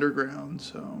the underground.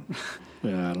 So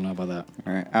Yeah, I don't know about that.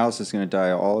 All right, Alice is going to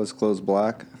dye all his clothes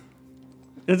black.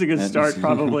 It's a good That start, is-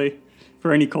 probably,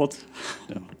 for any cult.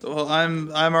 well,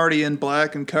 I'm already in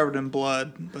black and covered in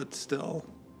blood, but still,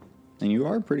 And you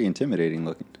are pretty intimidating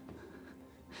looking.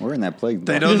 We're in that plague.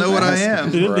 they don't know what I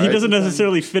am. He Right. doesn't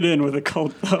necessarily fit in with a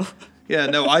cult, though. Yeah,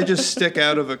 no, I just stick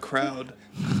out of a crowd.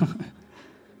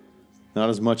 Not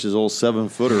as much as old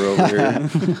 7-footer over here.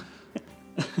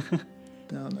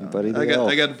 No, no. Buddy the I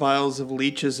elf. got vials of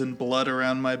leeches and blood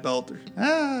around my belt.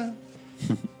 Ah.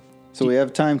 So we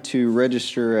have time to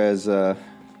register as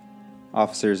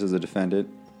officers as a defendant.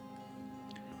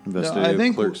 Investigative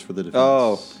think- clerks for the defense.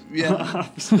 Oh, Yeah.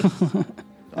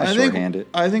 I shorthand it.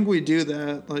 I think we do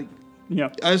that. Like, Yeah.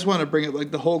 I just want to bring up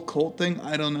like the whole cult thing.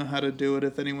 I don't know how to do it.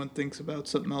 If anyone thinks about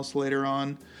something else later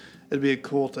on, it'd be a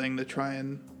cool thing to try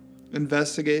and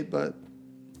investigate, but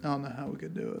I don't know how we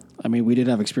could do it. I mean, we did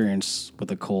have experience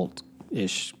with a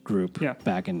cult-ish group Yeah.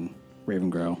 back in Raven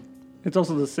Grow. It's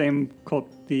also the same cult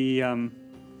the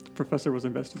professor was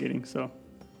investigating, so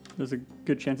there's a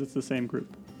good chance it's the same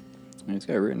group. He's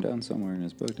got it written down somewhere in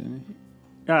his book, didn't he?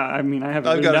 Yeah, I mean, I have it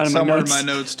I've written got down it in my somewhere in notes. my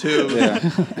notes too. Yeah.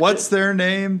 What's their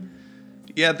name?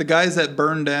 Yeah, the guys that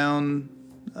burned down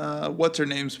what's her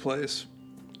name's place.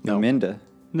 No. Minda.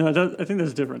 No, I think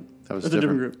that's different. That was that's a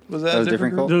different different. group. Was that, That was a a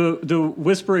different different group? The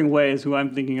Whispering Way is who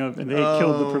I'm thinking of, and they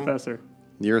killed the Oh. professor.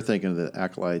 You're thinking of the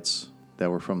acolytes that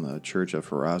were from the Church of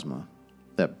Pharasma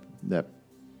that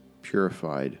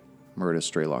purified Murda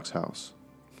Straylock's house.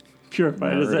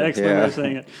 Purified is the excellent way of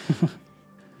saying it.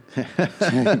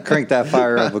 Crank that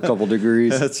fire up a couple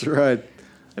degrees. That's right.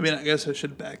 I mean, I guess I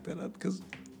should back that up because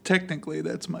technically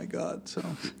that's my god. So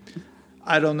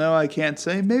I don't know. I can't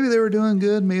say. Maybe they were doing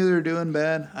good. Maybe they were doing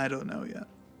bad. I don't know yet.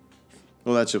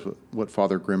 Well, that's just what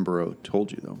Father Grimborough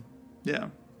told you, though. Yeah.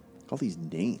 All these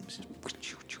names.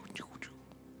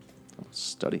 I'm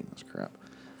studying this crap.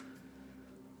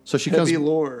 So she Heavy comes.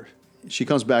 lore. She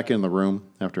comes back in the room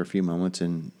after a few moments,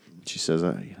 and she says,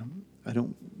 "I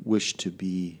don't wish to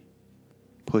be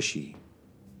pushy,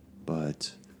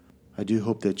 but I do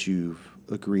hope that you've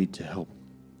agreed to help,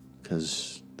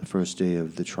 because the first day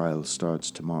of the trial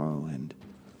starts tomorrow, and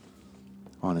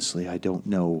honestly, I don't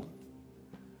know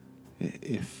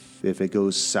if it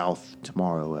goes south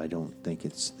tomorrow. I don't think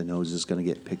the nose is going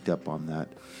to get picked up on that."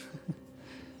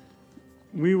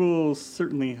 We will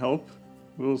certainly help.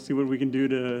 We'll see what we can do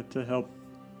to help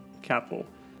Capel.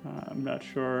 I'm not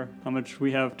sure how much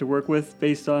we have to work with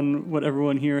based on what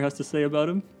everyone here has to say about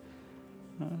him.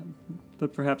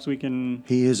 But perhaps we can...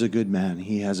 He is a good man.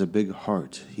 He has a big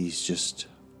heart. He's just,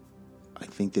 I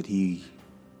think that he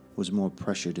was more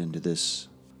pressured into this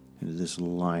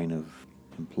line of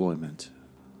employment.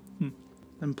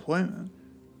 Employment.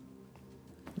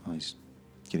 Well, he's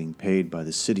getting paid by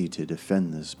the city to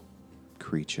defend this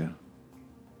creature.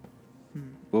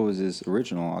 What was his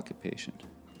original occupation?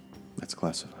 That's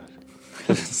classified.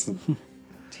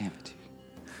 Damn it.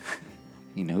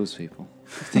 He knows people.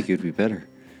 I think it would be better.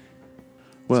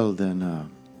 Well, then,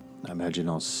 I imagine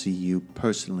I'll see you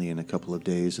personally in a couple of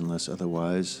days, unless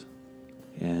otherwise.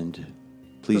 And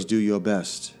please do your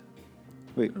best.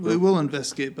 Wait, We will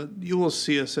investigate, but you will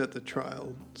see us at the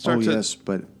trial. Oh, Starts yes,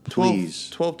 but at 12, please.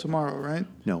 12 tomorrow, right?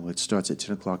 No, it starts at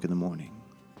 10 o'clock in the morning.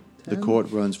 The 10? court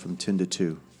runs from 10 to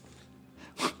 2.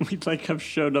 We'd like have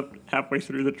showed up halfway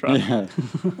through the trial.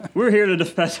 We're here to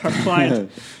defend our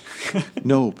client.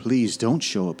 No, please don't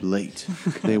show up late.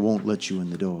 They won't let you in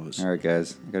the doors. All right,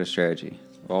 guys. I got a strategy.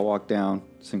 We'll all walk down.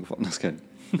 Single file. That's good.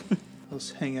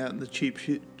 Let's hang out in the cheap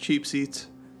seats.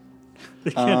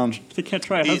 They can't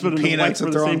try a Eating husband and a wife peanuts for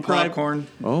and the throwing same crime. popcorn.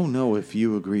 Oh, no, if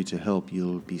you agree to help,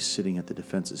 you'll be sitting at the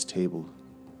defense's table.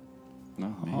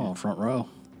 No, Oh, front row.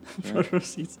 Front row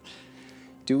seats.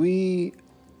 Do we,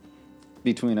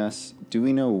 between us, do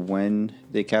we know when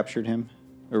they captured him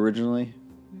originally?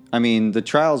 I mean, the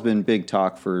trial's been big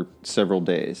talk for several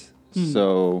days.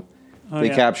 So Oh, they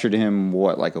yeah. captured him,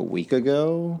 what, like a week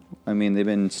ago? I mean, they've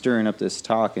been stirring up this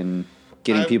talk and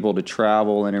getting I- people to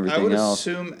travel and I everything would else.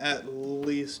 assume at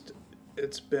least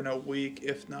it's been a week,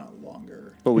 if not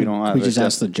longer. But we don't have We a just def-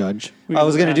 asked the judge. We I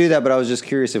was going to do asked. that, but I was just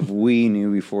curious if we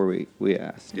knew before we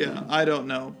asked. Yeah, I don't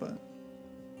know, but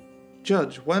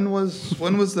Judge, when was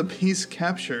the beast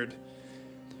captured?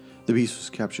 The beast was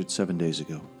captured 7 days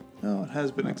ago. No, it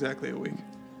has been exactly a week.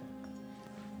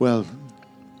 Well,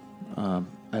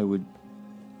 I would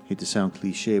hate to sound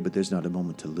cliche, but there's not a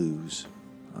moment to lose.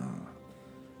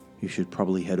 You should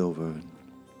probably head over and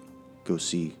go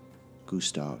see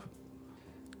Gustav.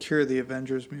 Cure the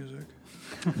Avengers music.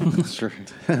 Sure.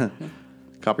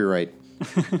 Copyright.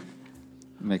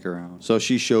 Make her own. So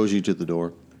she shows you to the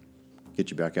door, get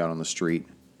you back out on the street.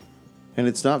 And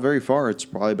it's not very far. It's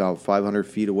probably about 500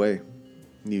 feet away.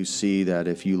 You see that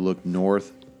if you look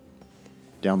north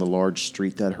down the large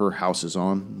street that her house is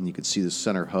on, and you can see the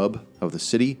center hub of the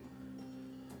city.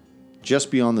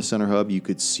 Just beyond the center hub, you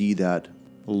could see that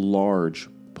large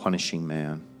punishing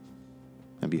man.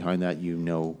 And behind that, you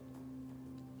know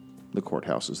the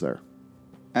courthouse is there.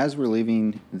 As we're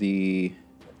leaving the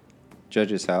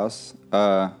judge's house,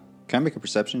 can I make a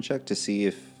perception check to see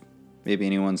if maybe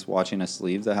anyone's watching us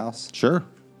leave the house? Sure.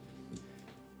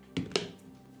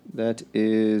 That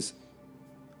is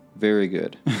very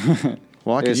good.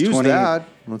 Well, I could It's use 20 that.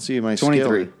 Let's see my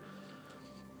 23. skill.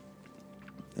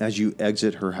 As you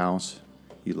exit her house,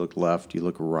 you look left, you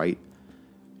look right.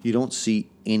 You don't see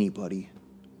anybody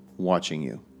watching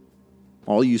you.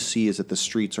 All you see is that the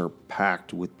streets are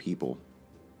packed with people.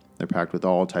 They're packed with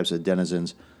all types of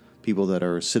denizens, people that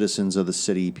are citizens of the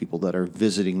city, people that are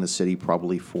visiting the city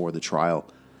probably for the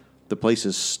trial. The place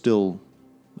is still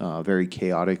very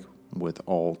chaotic with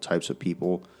all types of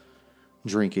people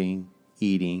drinking,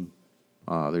 eating.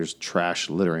 There's trash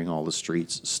littering all the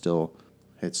streets still.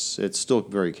 It's still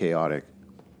very chaotic.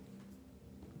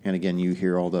 And again, you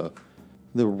hear all the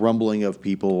rumbling of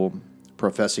people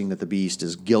professing that the beast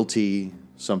is guilty.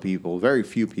 Some people, very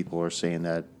few people, are saying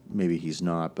that maybe he's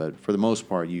not. But for the most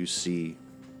part, you see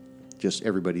just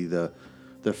everybody, the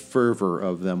fervor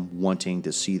of them wanting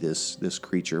to see this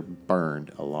creature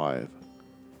burned alive.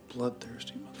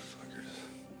 Bloodthirsty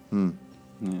motherfuckers.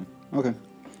 Yeah. Okay.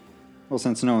 Well,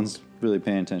 since no one's really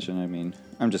paying attention, I mean,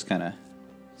 I'm just kind of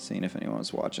seeing if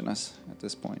anyone's watching us at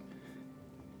this point.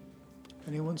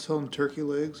 Anyone selling turkey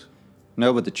legs?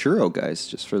 No, but the churro guy's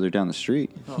just further down the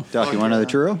street. Oh, Doc, fuck you want another yeah.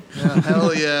 churro? Yeah,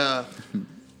 hell yeah.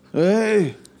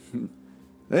 Hey,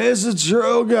 it's the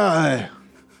churro guy.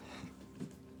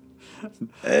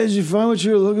 Hey, did you find what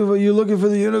you were looking for? You're looking for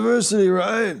the university,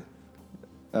 right?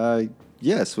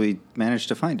 Yes, we managed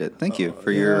to find it. Thank you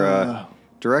for your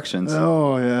directions.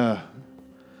 Oh, yeah.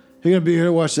 You're going to be here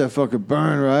to watch that fucking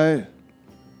burn, right?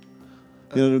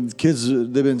 You know, the kids,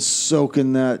 they've been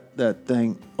soaking that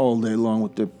thing all day long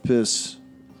with their piss.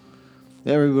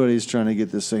 Everybody's trying to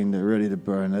get this thing ready to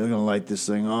burn. They're going to light this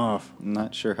thing off. I'm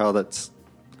not sure how that's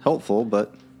helpful,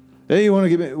 but Hey, want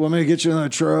me to get you another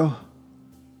churro?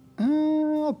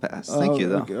 I'll pass. Thank you,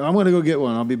 though. Okay. I'm going to go get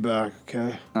one. I'll be back,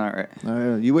 okay? All right. All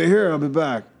right. You wait here. I'll be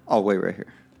back. I'll wait right here.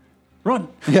 Run.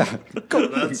 Yeah.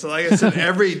 That's like I said,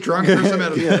 every drunk person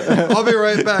met I'll be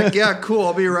right back. Yeah, cool.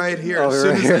 I'll be right here. As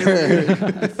soon as they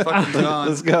leave, fucking gone.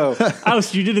 Let's go.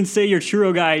 Oust, you didn't say your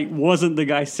churro guy wasn't the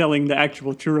guy selling the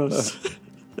actual churros.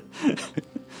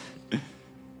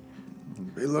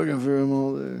 Be looking for him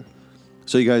all day.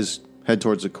 So you guys head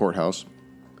towards the courthouse.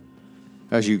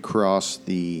 As you cross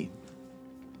the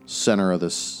center of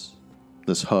this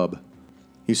hub,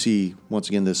 you see once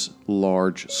again this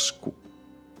large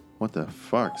what the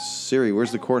fuck? Siri,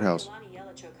 where's the courthouse? Lonnie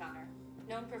Yelich O'Connor,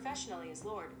 known professionally as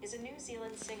Lord, is a New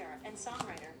Zealand singer and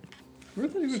songwriter.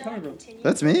 Where's that even Shall I coming from? continue?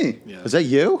 That's me. Is that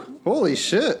you? Holy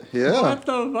shit. Yeah. What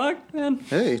the fuck, man?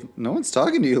 Hey, no one's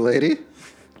talking to you, lady.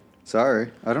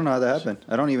 Sorry. I don't know how that happened.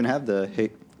 I don't even have the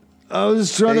hey. I was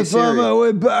just trying Hey, to find Siri. my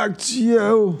way back to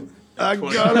you. I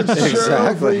got a churro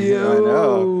Exactly. for you. I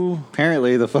know.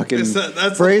 Apparently, the fucking That's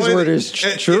the phrase point word that- is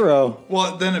churro.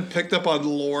 Well, then it picked up on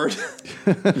Lord.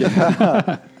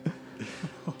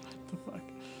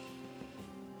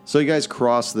 So you guys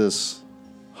cross this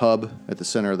hub at the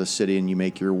center of the city, and you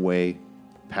make your way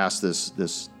past this.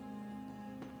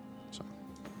 Sorry.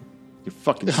 You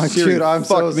fucking Oh, Siri dude, I'm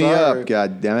fucked so me sorry. up.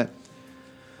 God damn it!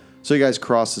 So you guys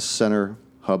cross the center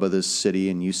hub of this city,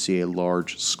 and you see a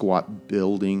large, squat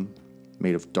building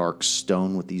made of dark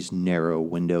stone with these narrow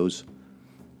windows.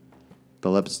 The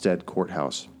Lepstead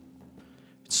Courthouse.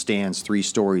 It stands 3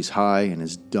 stories high and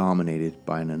is dominated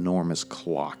by an enormous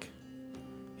clock.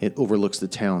 It overlooks the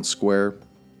town square.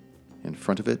 In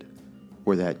front of it,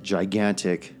 where that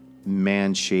gigantic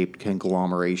man-shaped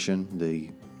conglomeration,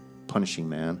 the punishing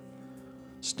man,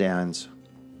 stands,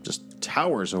 just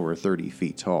towers over 30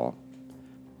 feet tall.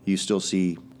 You still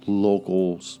see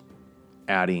locals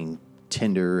adding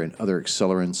tinder and other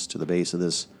accelerants to the base of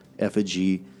this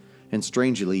effigy. And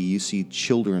strangely, you see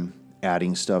children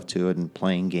adding stuff to it and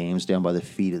playing games down by the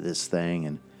feet of this thing.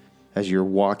 And as you're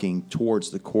walking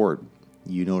towards the court,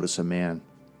 you notice a man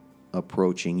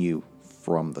approaching you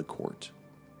from the court.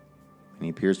 And he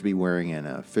appears to be wearing an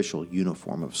official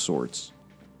uniform of sorts.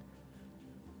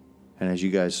 And as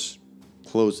you guys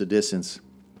close the distance,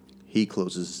 he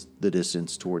closes the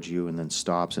distance towards you and then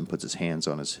stops and puts his hands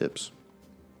on his hips.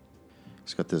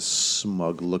 He's got this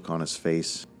smug look on his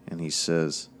face, and he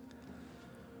says,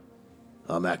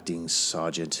 I'm Acting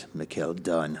Sergeant Mikhail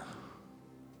Dunn.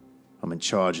 I'm in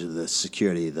charge of the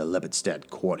security of the Lepidstadt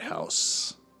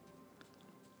courthouse.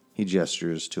 He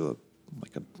gestures to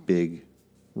a big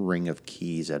ring of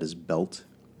keys at his belt.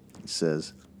 He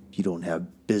says, you don't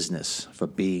have business for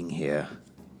being here,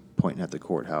 pointing at the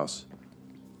courthouse.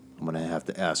 I'm going to have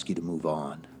to ask you to move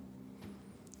on.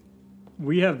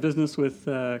 We have business with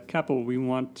Capel. We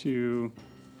want to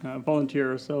volunteer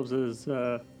ourselves as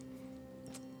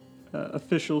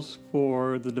officials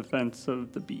for the defense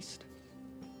of the beast.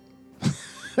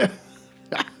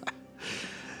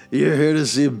 You're here to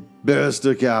see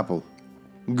Barrister Capel.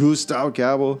 Gustav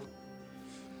Capel?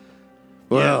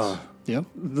 Well, Yep.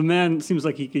 The man seems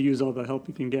like he could use all the help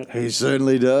he can get. he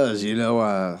certainly does.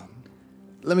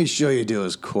 Let me show you to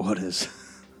his quarters.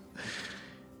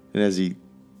 And as he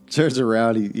turns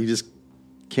around, he just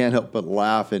can't help but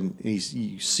laugh. And you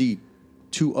see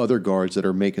two other guards that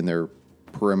are making their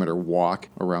perimeter walk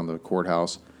around the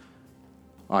courthouse,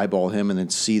 eyeball him, and then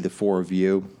see the four of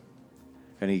you.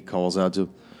 And he calls out to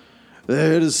them,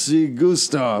 they're here to see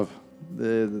Gustav.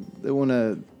 They want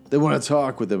to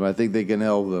talk with him. I think they can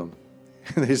help them.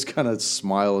 And they just kind of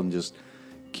smile and just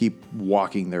keep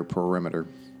walking their perimeter.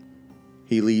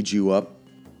 He leads you up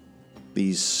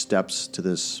these steps to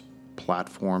this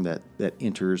platform that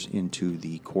enters into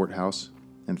the courthouse.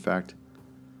 In fact,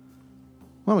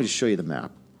 why don't we just show you the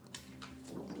map?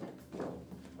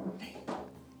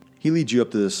 He leads you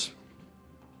up to this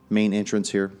main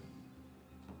entrance here.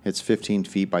 It's 15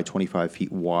 feet by 25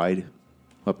 feet wide,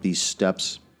 up these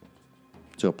steps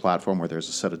to a platform where there's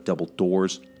a set of double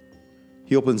doors.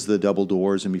 He opens the double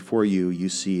doors, and before you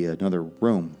see another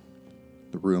room.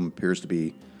 The room appears to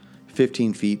be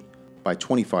 15 feet by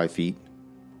 25 feet,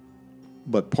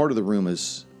 but part of the room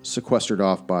is sequestered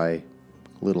off by a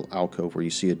little alcove where you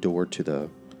see a door to the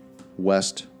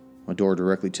west, a door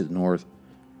directly to the north,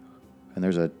 and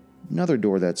there's another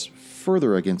door that's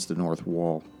further against the north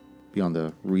wall, beyond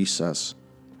the recess.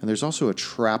 And there's also a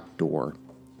trap door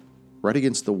right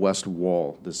against the west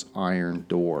wall, this iron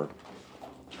door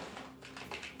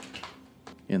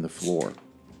in the floor.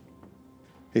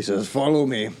 He says, follow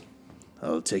me.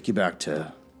 I'll take you back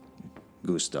to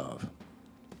Gustav.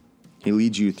 He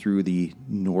leads you through the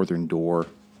northern door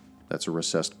that's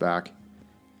recessed back,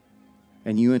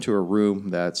 and you enter a room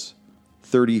that's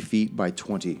 30 feet by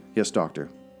 20. Yes, Doctor.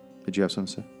 Did you have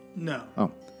something to say? No.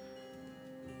 Oh.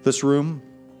 This room,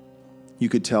 you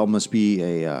could tell, must be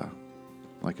a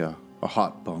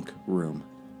hot bunk room.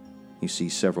 You see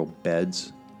several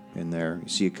beds in there. You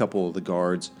see a couple of the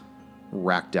guards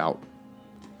racked out.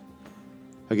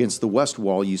 Against the west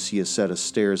wall, you see a set of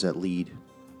stairs that lead,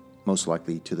 most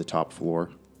likely, to the top floor.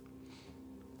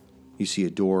 You see a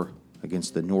door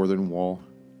against the northern wall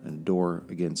and a door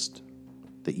against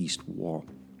the east wall.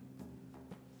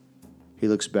 He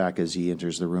looks back as he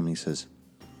enters the room and he says,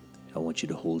 I want you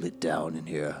to hold it down in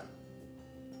here.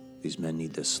 These men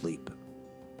need their sleep.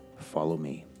 Follow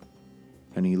me.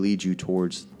 And he leads you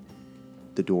towards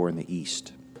the door in the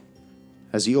east.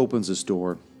 As he opens this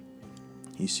door,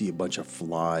 you see a bunch of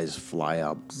flies fly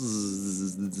out.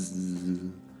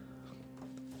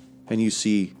 And you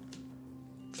see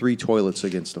 3 toilets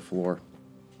against the floor.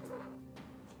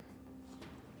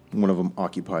 One of them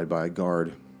occupied by a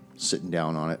guard sitting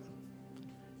down on it.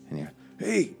 And you're,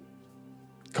 hey,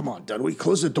 come on, Dunwee,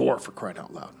 close the door, for crying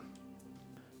out loud.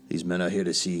 These men are here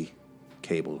to see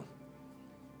Cable.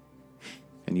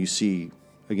 And you see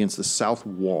against the south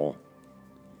wall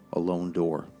a lone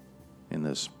door in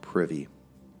this privy.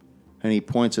 And he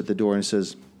points at the door and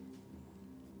says,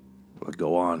 well,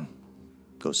 go on.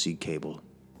 Go see Cable.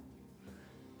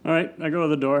 All right, I go to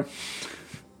the door.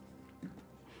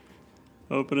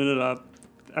 Opening it up.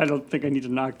 I don't think I need to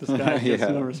knock this guy. He has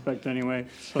no respect anyway.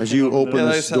 So As you open Yeah,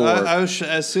 like I this said, door, I was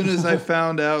as soon as I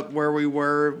found out where we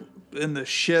were in the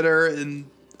shitter and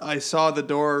I saw the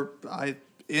door, I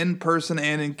in person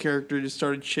and in character just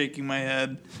started shaking my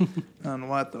head on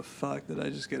what the fuck did I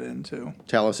just get into?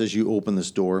 Talus, as you open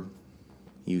this door,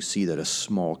 you see that a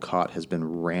small cot has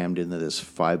been rammed into this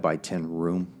 5x10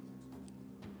 room.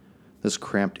 This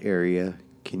cramped area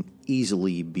can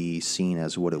easily be seen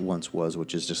as what it once was,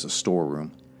 which is just a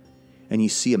storeroom. And you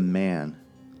see a man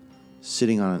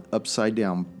sitting on an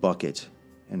upside-down bucket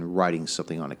and writing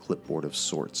something on a clipboard of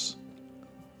sorts.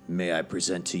 May I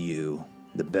present to you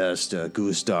the best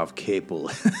Gustav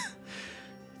Capel.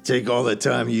 Take all the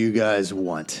time you guys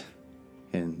want.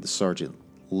 And the sergeant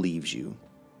leaves you.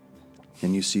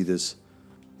 And you see this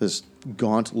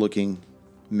gaunt-looking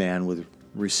man with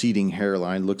receding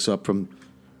hairline looks up from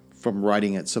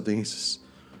writing at something. He says,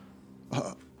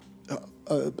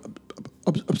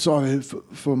 I'm sorry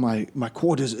for my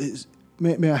quarters.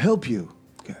 May I help you?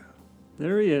 Okay.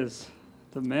 There he is,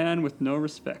 the man with no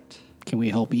respect. Can we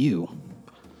help you?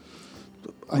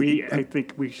 I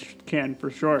think we can for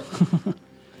sure.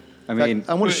 I mean,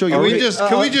 I want to show you.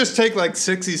 Can we just take like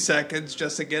 60 seconds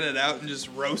just to get it out and just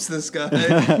roast this guy?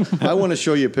 I want to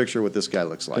show you a picture of what this guy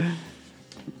looks like.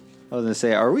 I was gonna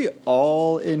say, are we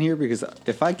all in here? Because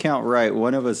if I count right,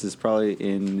 one of us is probably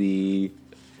in the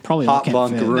Probably hot can't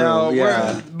bunk fit. room. No,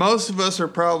 yeah. most of us are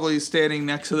probably standing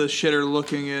next to the shitter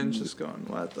looking in, just going,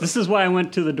 what the... This is why I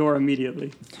went to the door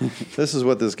immediately. This is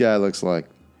what this guy looks like.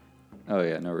 Oh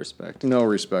yeah, no respect. No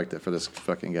respect for this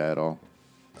fucking guy at all.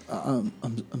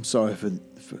 I'm sorry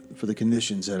for the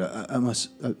conditions that I must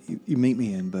you meet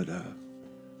me in, but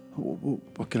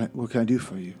what can I do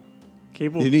for you?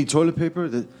 Cable, You need toilet paper?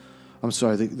 I'm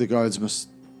sorry, the guards must.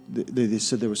 They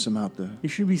said there was some out there. you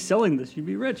should be selling this. You'd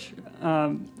be rich.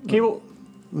 Cable,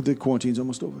 Well, the quarantine's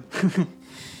almost over.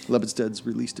 Levitt's Dead's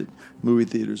released it. Movie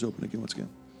theaters open again once again.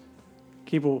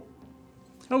 Cable,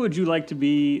 how would you like to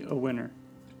be a winner?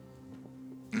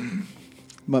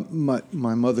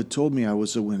 My mother told me I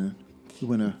was a winner.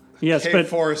 Yes, Hey, but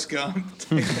Forrest Gump.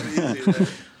 Take it easy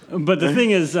there. the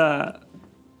thing is,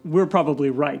 we're probably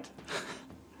right.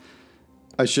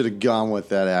 I should have gone with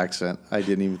that accent. I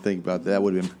didn't even think about that. That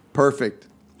would have been perfect.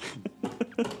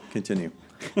 Continue.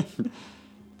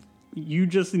 You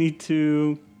just need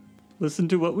to listen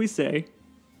to what we say,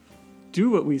 do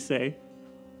what we say,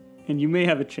 and you may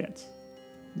have a chance.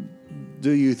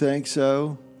 Do you think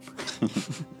so?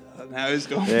 Now he's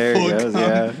going There full he goes.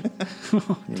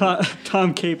 Gump. Yeah.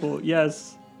 Tom Cable,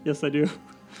 yes, I do.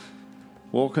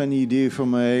 What can you do for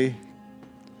me?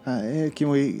 How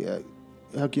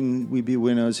can we be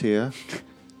winners here?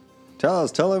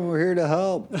 Tell him we're here to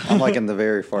help. I'm like in the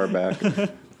very far back. You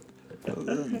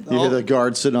hear the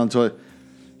guard sitting on toilet.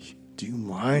 Do you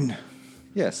mind?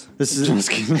 Yes. This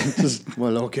is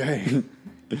Well, okay.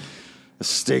 The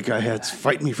steak I had's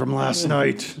fighting me from last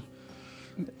night.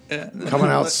 Coming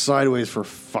out sideways for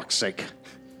fuck's sake.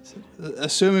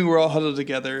 Assuming we're all huddled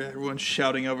together, everyone's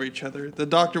shouting over each other. The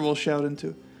doctor will shout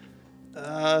into,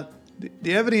 do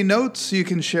you have any notes you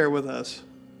can share with us?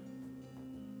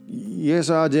 Yes,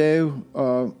 I do.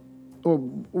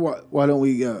 Why don't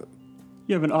we? You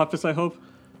have an office, I hope.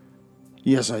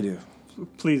 Yes, I do.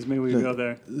 Please, may we go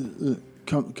there?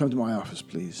 Come to my office,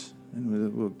 please.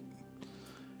 And we'll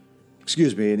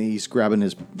excuse me, and he's grabbing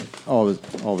all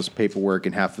of his paperwork,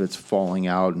 and half of it's falling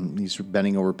out, and he's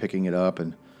bending over, picking it up,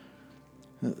 and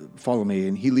follow me.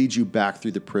 and he leads you back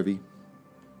through the privy,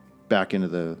 back into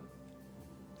the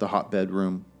hotbed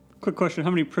room. Quick question: how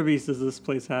many privies does this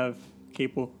place have,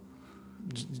 Cable?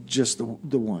 Just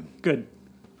the one. Good.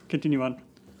 Continue on.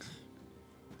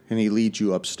 And he leads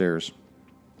you upstairs.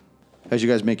 As you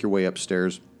guys make your way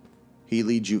upstairs, he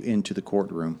leads you into the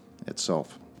courtroom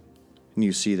itself. And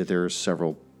you see that there are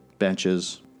several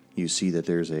benches. You see that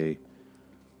there's a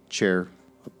chair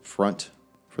up front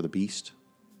for the beast,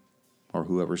 or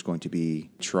whoever's going to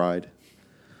be tried.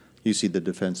 You see the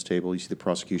defense table, you see the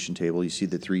prosecution table, you see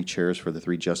the 3 chairs for the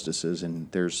 3 justices,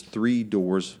 and there's 3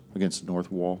 doors against the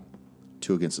north wall,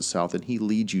 2 against the south, and he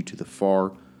leads you to the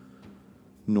far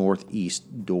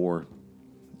northeast door,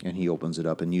 and he opens it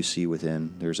up, and you see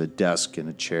within there's a desk and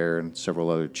a chair and several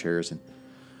other chairs, and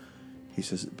He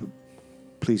says,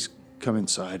 "Please come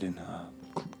inside and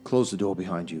close the door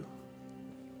behind you."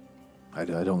 I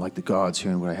don't like the guards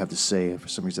hearing what I have to say. For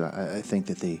some reason, I think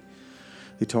that they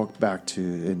talk back to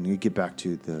and you get back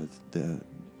to the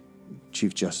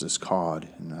Chief Justice Card,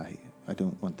 and I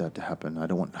don't want that to happen. I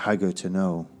don't want Hygo to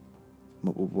know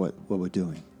what we're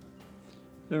doing.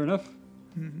 Fair enough.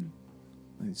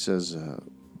 he says,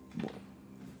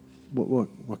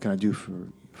 What can I do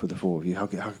for the 4 of you? How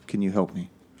can you help me?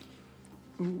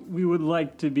 We would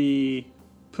like to be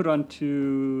put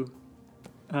onto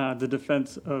the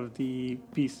defense of the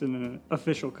beast in an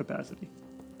official capacity.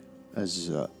 As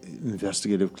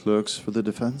investigative clerks for the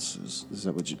defense? Is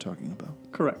that what you're talking about?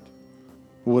 Correct.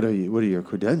 What are your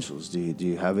credentials? Do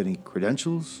you have any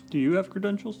credentials? Do you have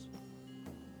credentials?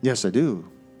 Yes, I do.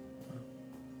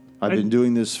 I've been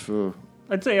doing this for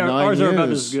I'd say 9 ours are about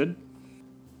years. as good.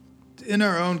 In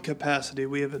our own capacity,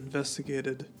 we have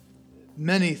investigated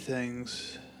many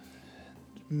things,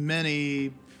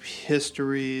 many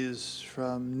histories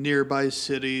from nearby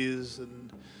cities,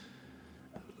 and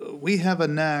we have a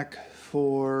knack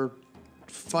for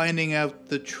finding out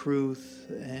the truth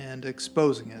and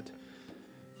exposing it.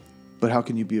 But how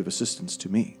can you be of assistance to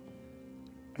me?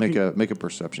 Make a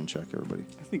perception check, everybody.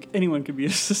 I think anyone could be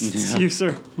assistance to you,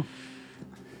 sir.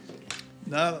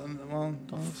 No, well,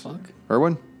 Fuck.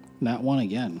 Erwin? Not one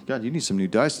again. God, you need some new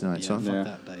dice tonight, Yeah, son. fuck Yeah.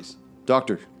 that dice.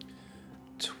 Doctor.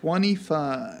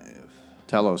 25.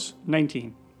 Talos.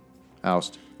 19.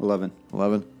 Oust. 11.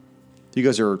 11. You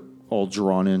guys are all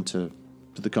drawn into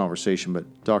the conversation,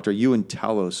 but Doctor, you and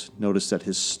Talos notice that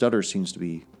his stutter seems to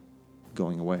be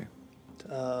going away.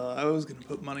 I was going to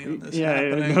put money on this Yeah,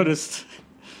 happening. I noticed.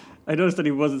 I noticed that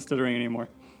he wasn't stuttering anymore.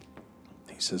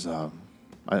 He says, I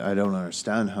don't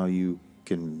understand how you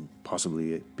can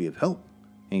possibly be of help.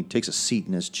 And he takes a seat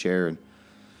in his chair and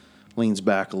leans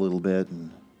back a little bit.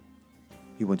 And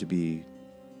you want to be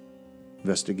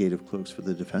investigative clerks for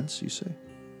the defense, you say?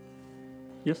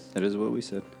 Yes. That is what we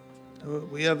said.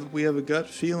 We have a gut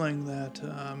feeling that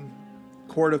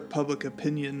court of public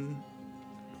opinion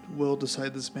will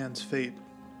decide this man's fate.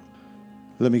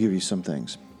 Let me give you some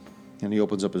things. And he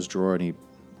opens up his drawer and he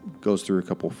goes through a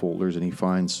couple folders and he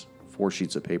finds 4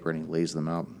 sheets of paper and he lays them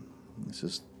out. He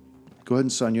says, go ahead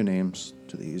and sign your names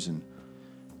to these and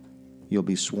you'll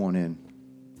be sworn in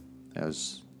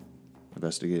as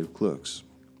investigative clerks.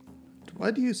 Why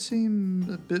do you seem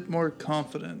a bit more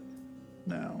confident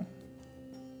now?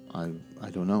 I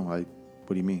don't know. What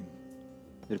do you mean?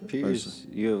 It appears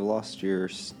you have lost your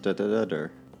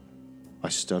stutter. I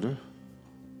stutter?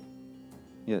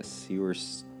 Yes, you were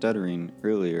stuttering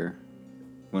earlier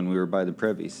when we were by the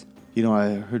Previes. You know,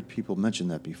 I heard people mention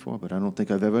that before, but I don't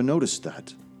think I've ever noticed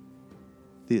that.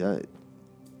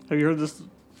 Have you heard this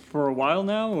for a while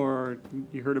now, or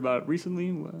you heard about it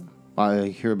recently? I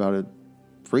hear about it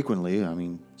frequently. I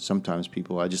mean, sometimes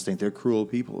I just think they're cruel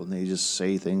people, and they just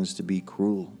say things to be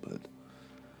cruel, but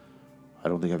I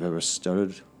don't think I've ever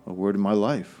stuttered a word in my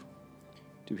life.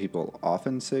 Do people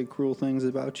often say cruel things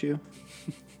about you?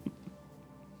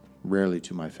 Rarely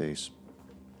to my face.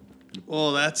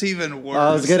 Well, that's even worse.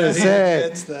 I was gonna He say.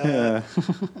 gets that.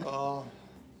 Oh,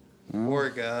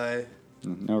 poor guy.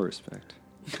 No respect.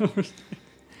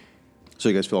 So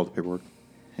you guys fill out the paperwork?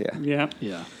 Yeah. Yeah.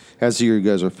 Yeah. As you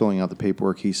guys are filling out the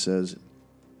paperwork, he says,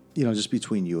 you know, just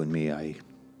between you and me, I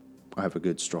have a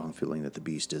good, strong feeling that the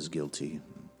beast is guilty.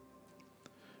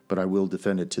 But I will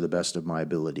defend it to the best of my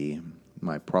ability.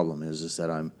 My problem is that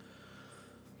I'm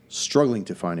struggling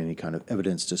to find any kind of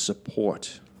evidence to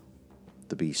support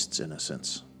the beast's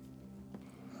innocence.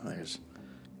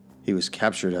 He was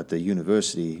captured at the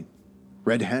university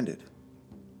red-handed,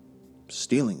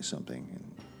 stealing something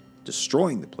and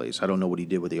destroying the place. I don't know what he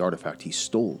did with the artifact he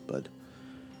stole, but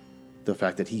the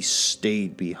fact that he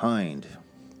stayed behind,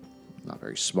 not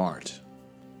very smart.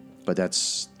 But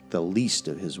that's the least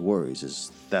of his worries,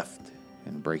 is theft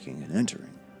and breaking and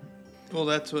entering. Well,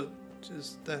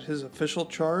 is that his official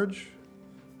charge?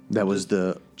 That was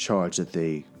the charge that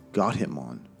they got him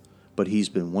on, but he's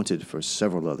been wanted for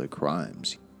several other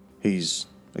crimes. He's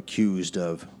accused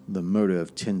of the murder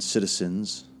of 10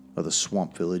 citizens of the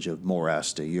swamp village of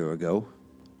Morast a year ago,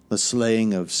 the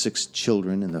slaying of 6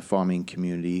 children in the farming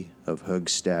community of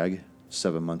Högstag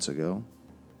 7 months ago,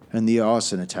 and the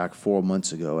arson attack 4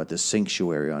 months ago at the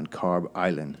sanctuary on Carb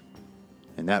Island.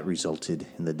 And that resulted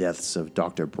in the deaths of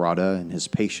Dr. Brada and his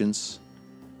patients,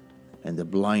 and the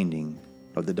blinding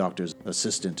of the doctor's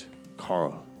assistant,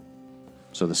 Carl.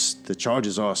 So the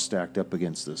charges are stacked up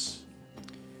against this.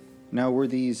 Now, were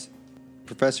these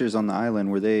professors on the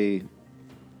island, were they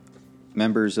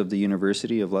members of the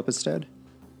University of Lepidstad?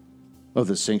 Of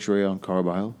the sanctuary on Carb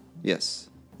Isle? Yes.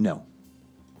 No.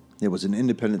 It was an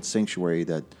independent sanctuary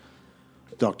that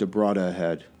Dr. Brada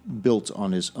had built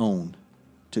on his own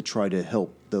to try to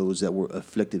help those that were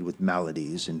afflicted with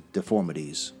maladies and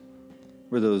deformities.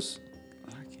 Were those...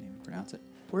 I can't even pronounce it.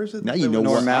 Where's it? Now you know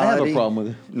what I have a problem with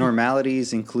it.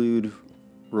 Normalities include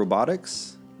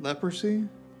robotics? Leprosy?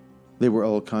 They were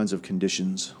all kinds of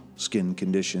conditions, skin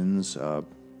conditions,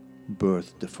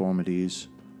 birth deformities,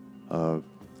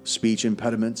 speech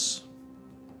impediments.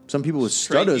 Some people with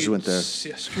stutters went there.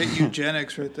 Yeah, straight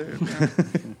eugenics right there.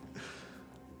 Man.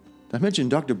 I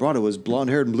mentioned Dr. Brada was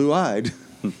blonde-haired and blue-eyed.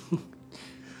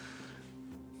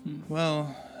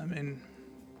 Well, I mean,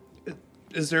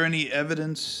 is there any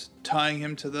evidence tying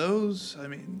him to those? I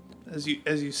mean, as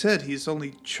you said, he's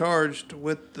only charged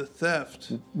with the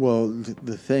theft. Well,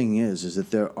 the thing is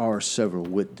that there are several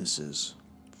witnesses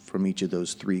from each of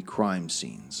those 3 crime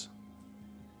scenes.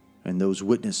 And those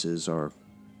witnesses are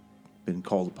been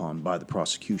called upon by the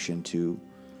prosecution to,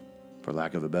 for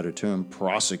lack of a better term,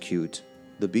 prosecute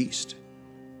the beast.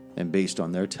 And based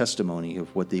on their testimony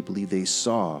of what they believe they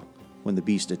saw when the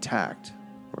beast attacked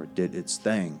or did its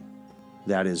thing,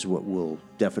 that is what will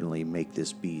definitely make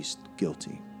this beast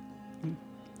guilty.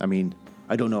 I mean,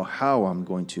 I don't know how I'm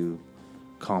going to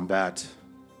combat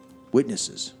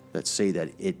witnesses that say that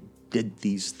it did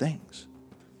these things.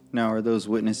 Now, are those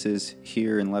witnesses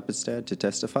here in Lepidstad to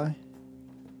testify?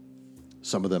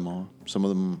 Some of them are. Some of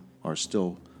them are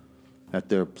still at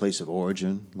their place of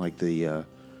origin, like the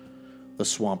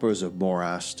Swampers of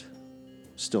Morast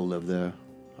still live there.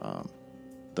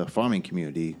 The farming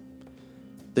community,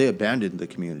 they abandoned the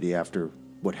community after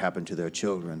what happened to their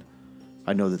children.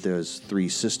 I know that there's 3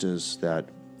 sisters that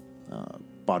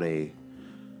bought a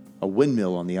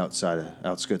windmill on the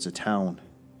outskirts of town,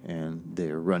 and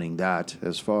they're running that.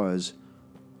 As far as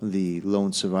the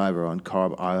lone survivor on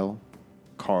Carb Isle,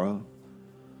 Kara,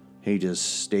 he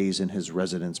just stays in his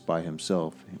residence by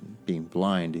himself. Being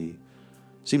blind, he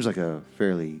seems like a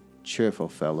fairly cheerful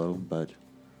fellow, but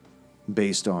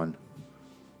based on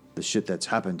the shit that's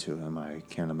happened to him, I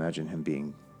can't imagine him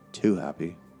being too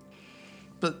happy.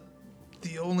 But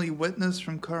the only witness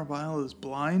from Carlisle is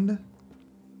blind?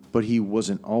 But he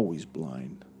wasn't always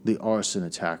blind. The arson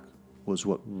attack was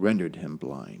what rendered him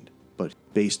blind. But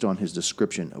based on his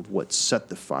description of what set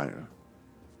the fire,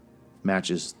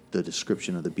 matches the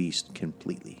description of the beast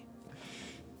completely.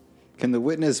 Can the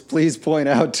witness please point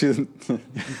out to...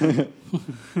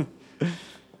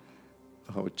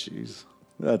 Oh, jeez.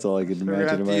 That's all I can We're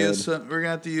imagine in my head. going to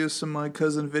have to use some my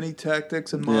cousin Vinny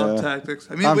tactics and mob Yeah. tactics.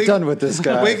 I mean, I'm done with this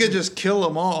guy. We could just kill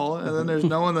them all, and then there's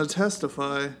no one to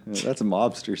testify. Yeah, that's a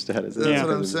mobster status. That's Yeah.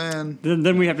 what I'm saying.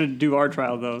 Then we have to do our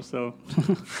trial, though, so.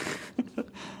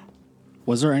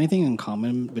 Was there anything in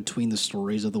common between the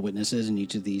stories of the witnesses in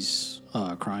each of these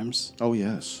crimes? Oh,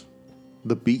 yes.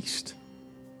 The beast.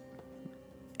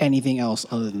 Anything else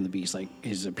other than the beast, like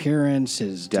his appearance,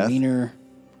 his Death? demeanor?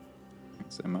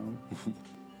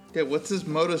 Yeah, what's his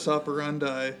modus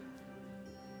operandi,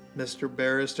 Mr.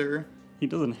 Barrister? He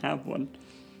doesn't have one.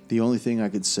 The only thing I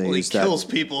could say Well, he is that kills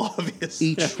people, obviously.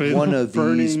 each Yeah, but one of these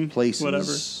burning, places,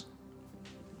 whatever.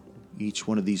 each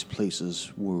one of these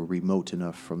places were remote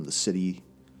enough from the city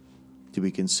to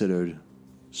be considered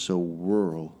so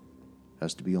rural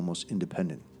as to be almost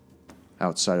independent.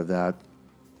 Outside of that,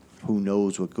 who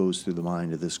knows what goes through the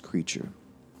mind of this creature?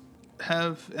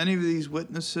 Have any of these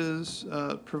witnesses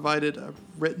provided a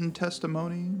written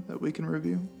testimony that we can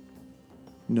review?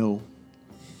 No,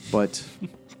 but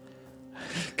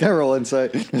Can I roll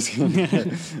insight?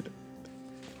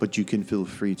 but you can feel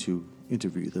free to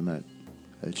interview them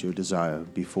at your desire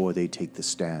before they take the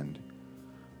stand.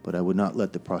 But I would not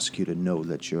let the prosecutor know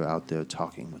that you're out there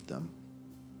talking with them.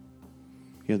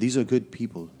 You know, these are good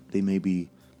people. They may be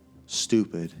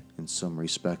stupid in some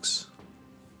respects,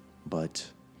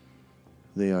 but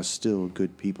they are still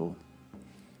good people.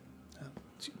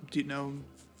 Do you know,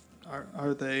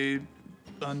 are they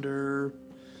under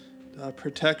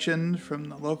protection from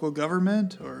the local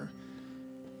government, or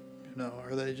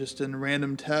are they just in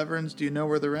random taverns? Do you know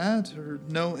where they're at, or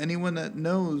know anyone that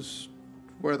knows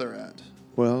where they're at?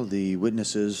 Well, the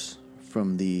witnesses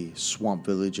from the swamp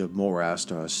village of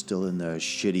Morast are still in their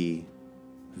shitty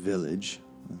village,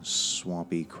 a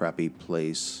swampy, crappy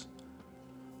place.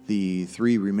 The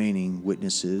 3 remaining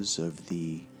witnesses of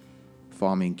the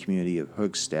farming community of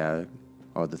Högstad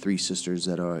are the 3 sisters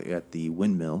that are at the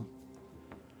windmill.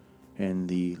 And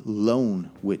the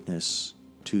lone witness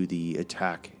to the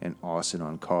attack and arson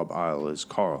on Carb Isle is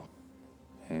Carl.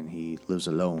 And he lives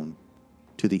alone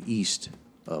to the east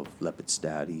of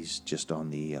Lepidstad. He's just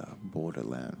on the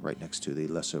borderland, right next to the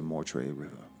Lesser Mortray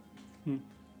River.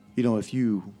 You know, if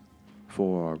you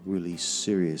 4 are really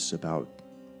serious about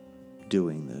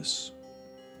doing this,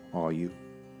 are you?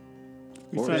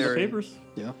 We signed the Very. papers.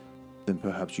 Yeah. Then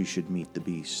perhaps you should meet the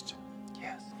beast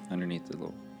Underneath the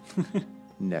little...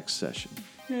 next session.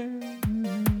 Knew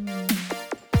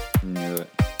it.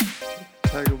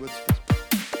 Tiger Woods.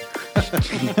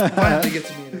 Finally get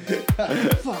to meet her.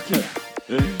 Fuck yeah.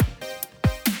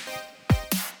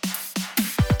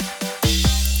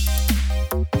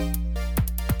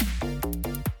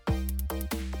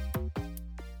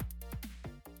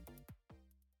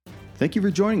 Thank you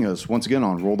for joining us once again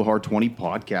on Roll the Hard 20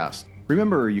 podcast.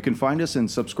 Remember, you can find us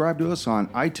and subscribe to us on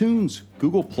iTunes,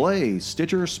 Google Play,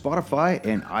 Stitcher, Spotify,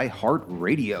 and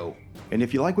iHeartRadio. And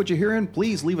if you like what you're hearing,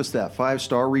 please leave us that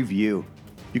 5-star review.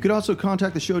 You can also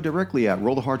contact the show directly at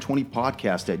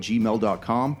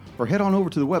rollthehard20podcast@gmail.com or head on over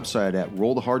to the website at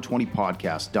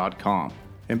rollthehard20podcast.com.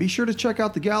 And be sure to check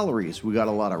out the galleries. We got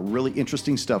a lot of really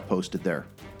interesting stuff posted there.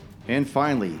 And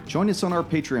finally, join us on our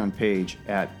Patreon page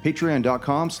at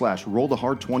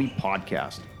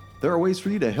patreon.com/rollthehard20podcast. There are ways for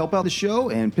you to help out the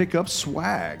show and pick up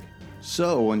swag.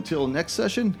 So until next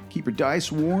session, keep your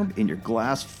dice warm and your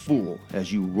glass full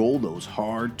as you roll those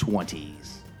hard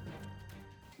 20s.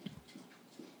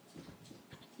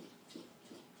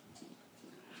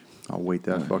 I'll wait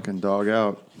that fucking dog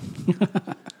out.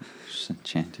 Just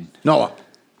enchanting. Noah.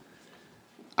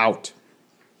 Out.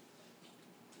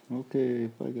 Okay,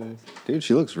 bye guys. Dude,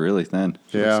 she looks really thin.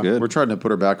 She Yeah, looks good. we're trying to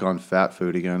put her back on fat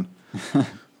food again.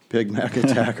 Big Mac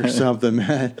attack or something,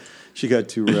 man. She got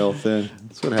too real thin.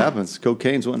 That's what happens.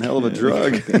 Cocaine's one hell of a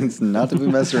drug. It's not to be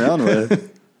messed around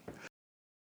with.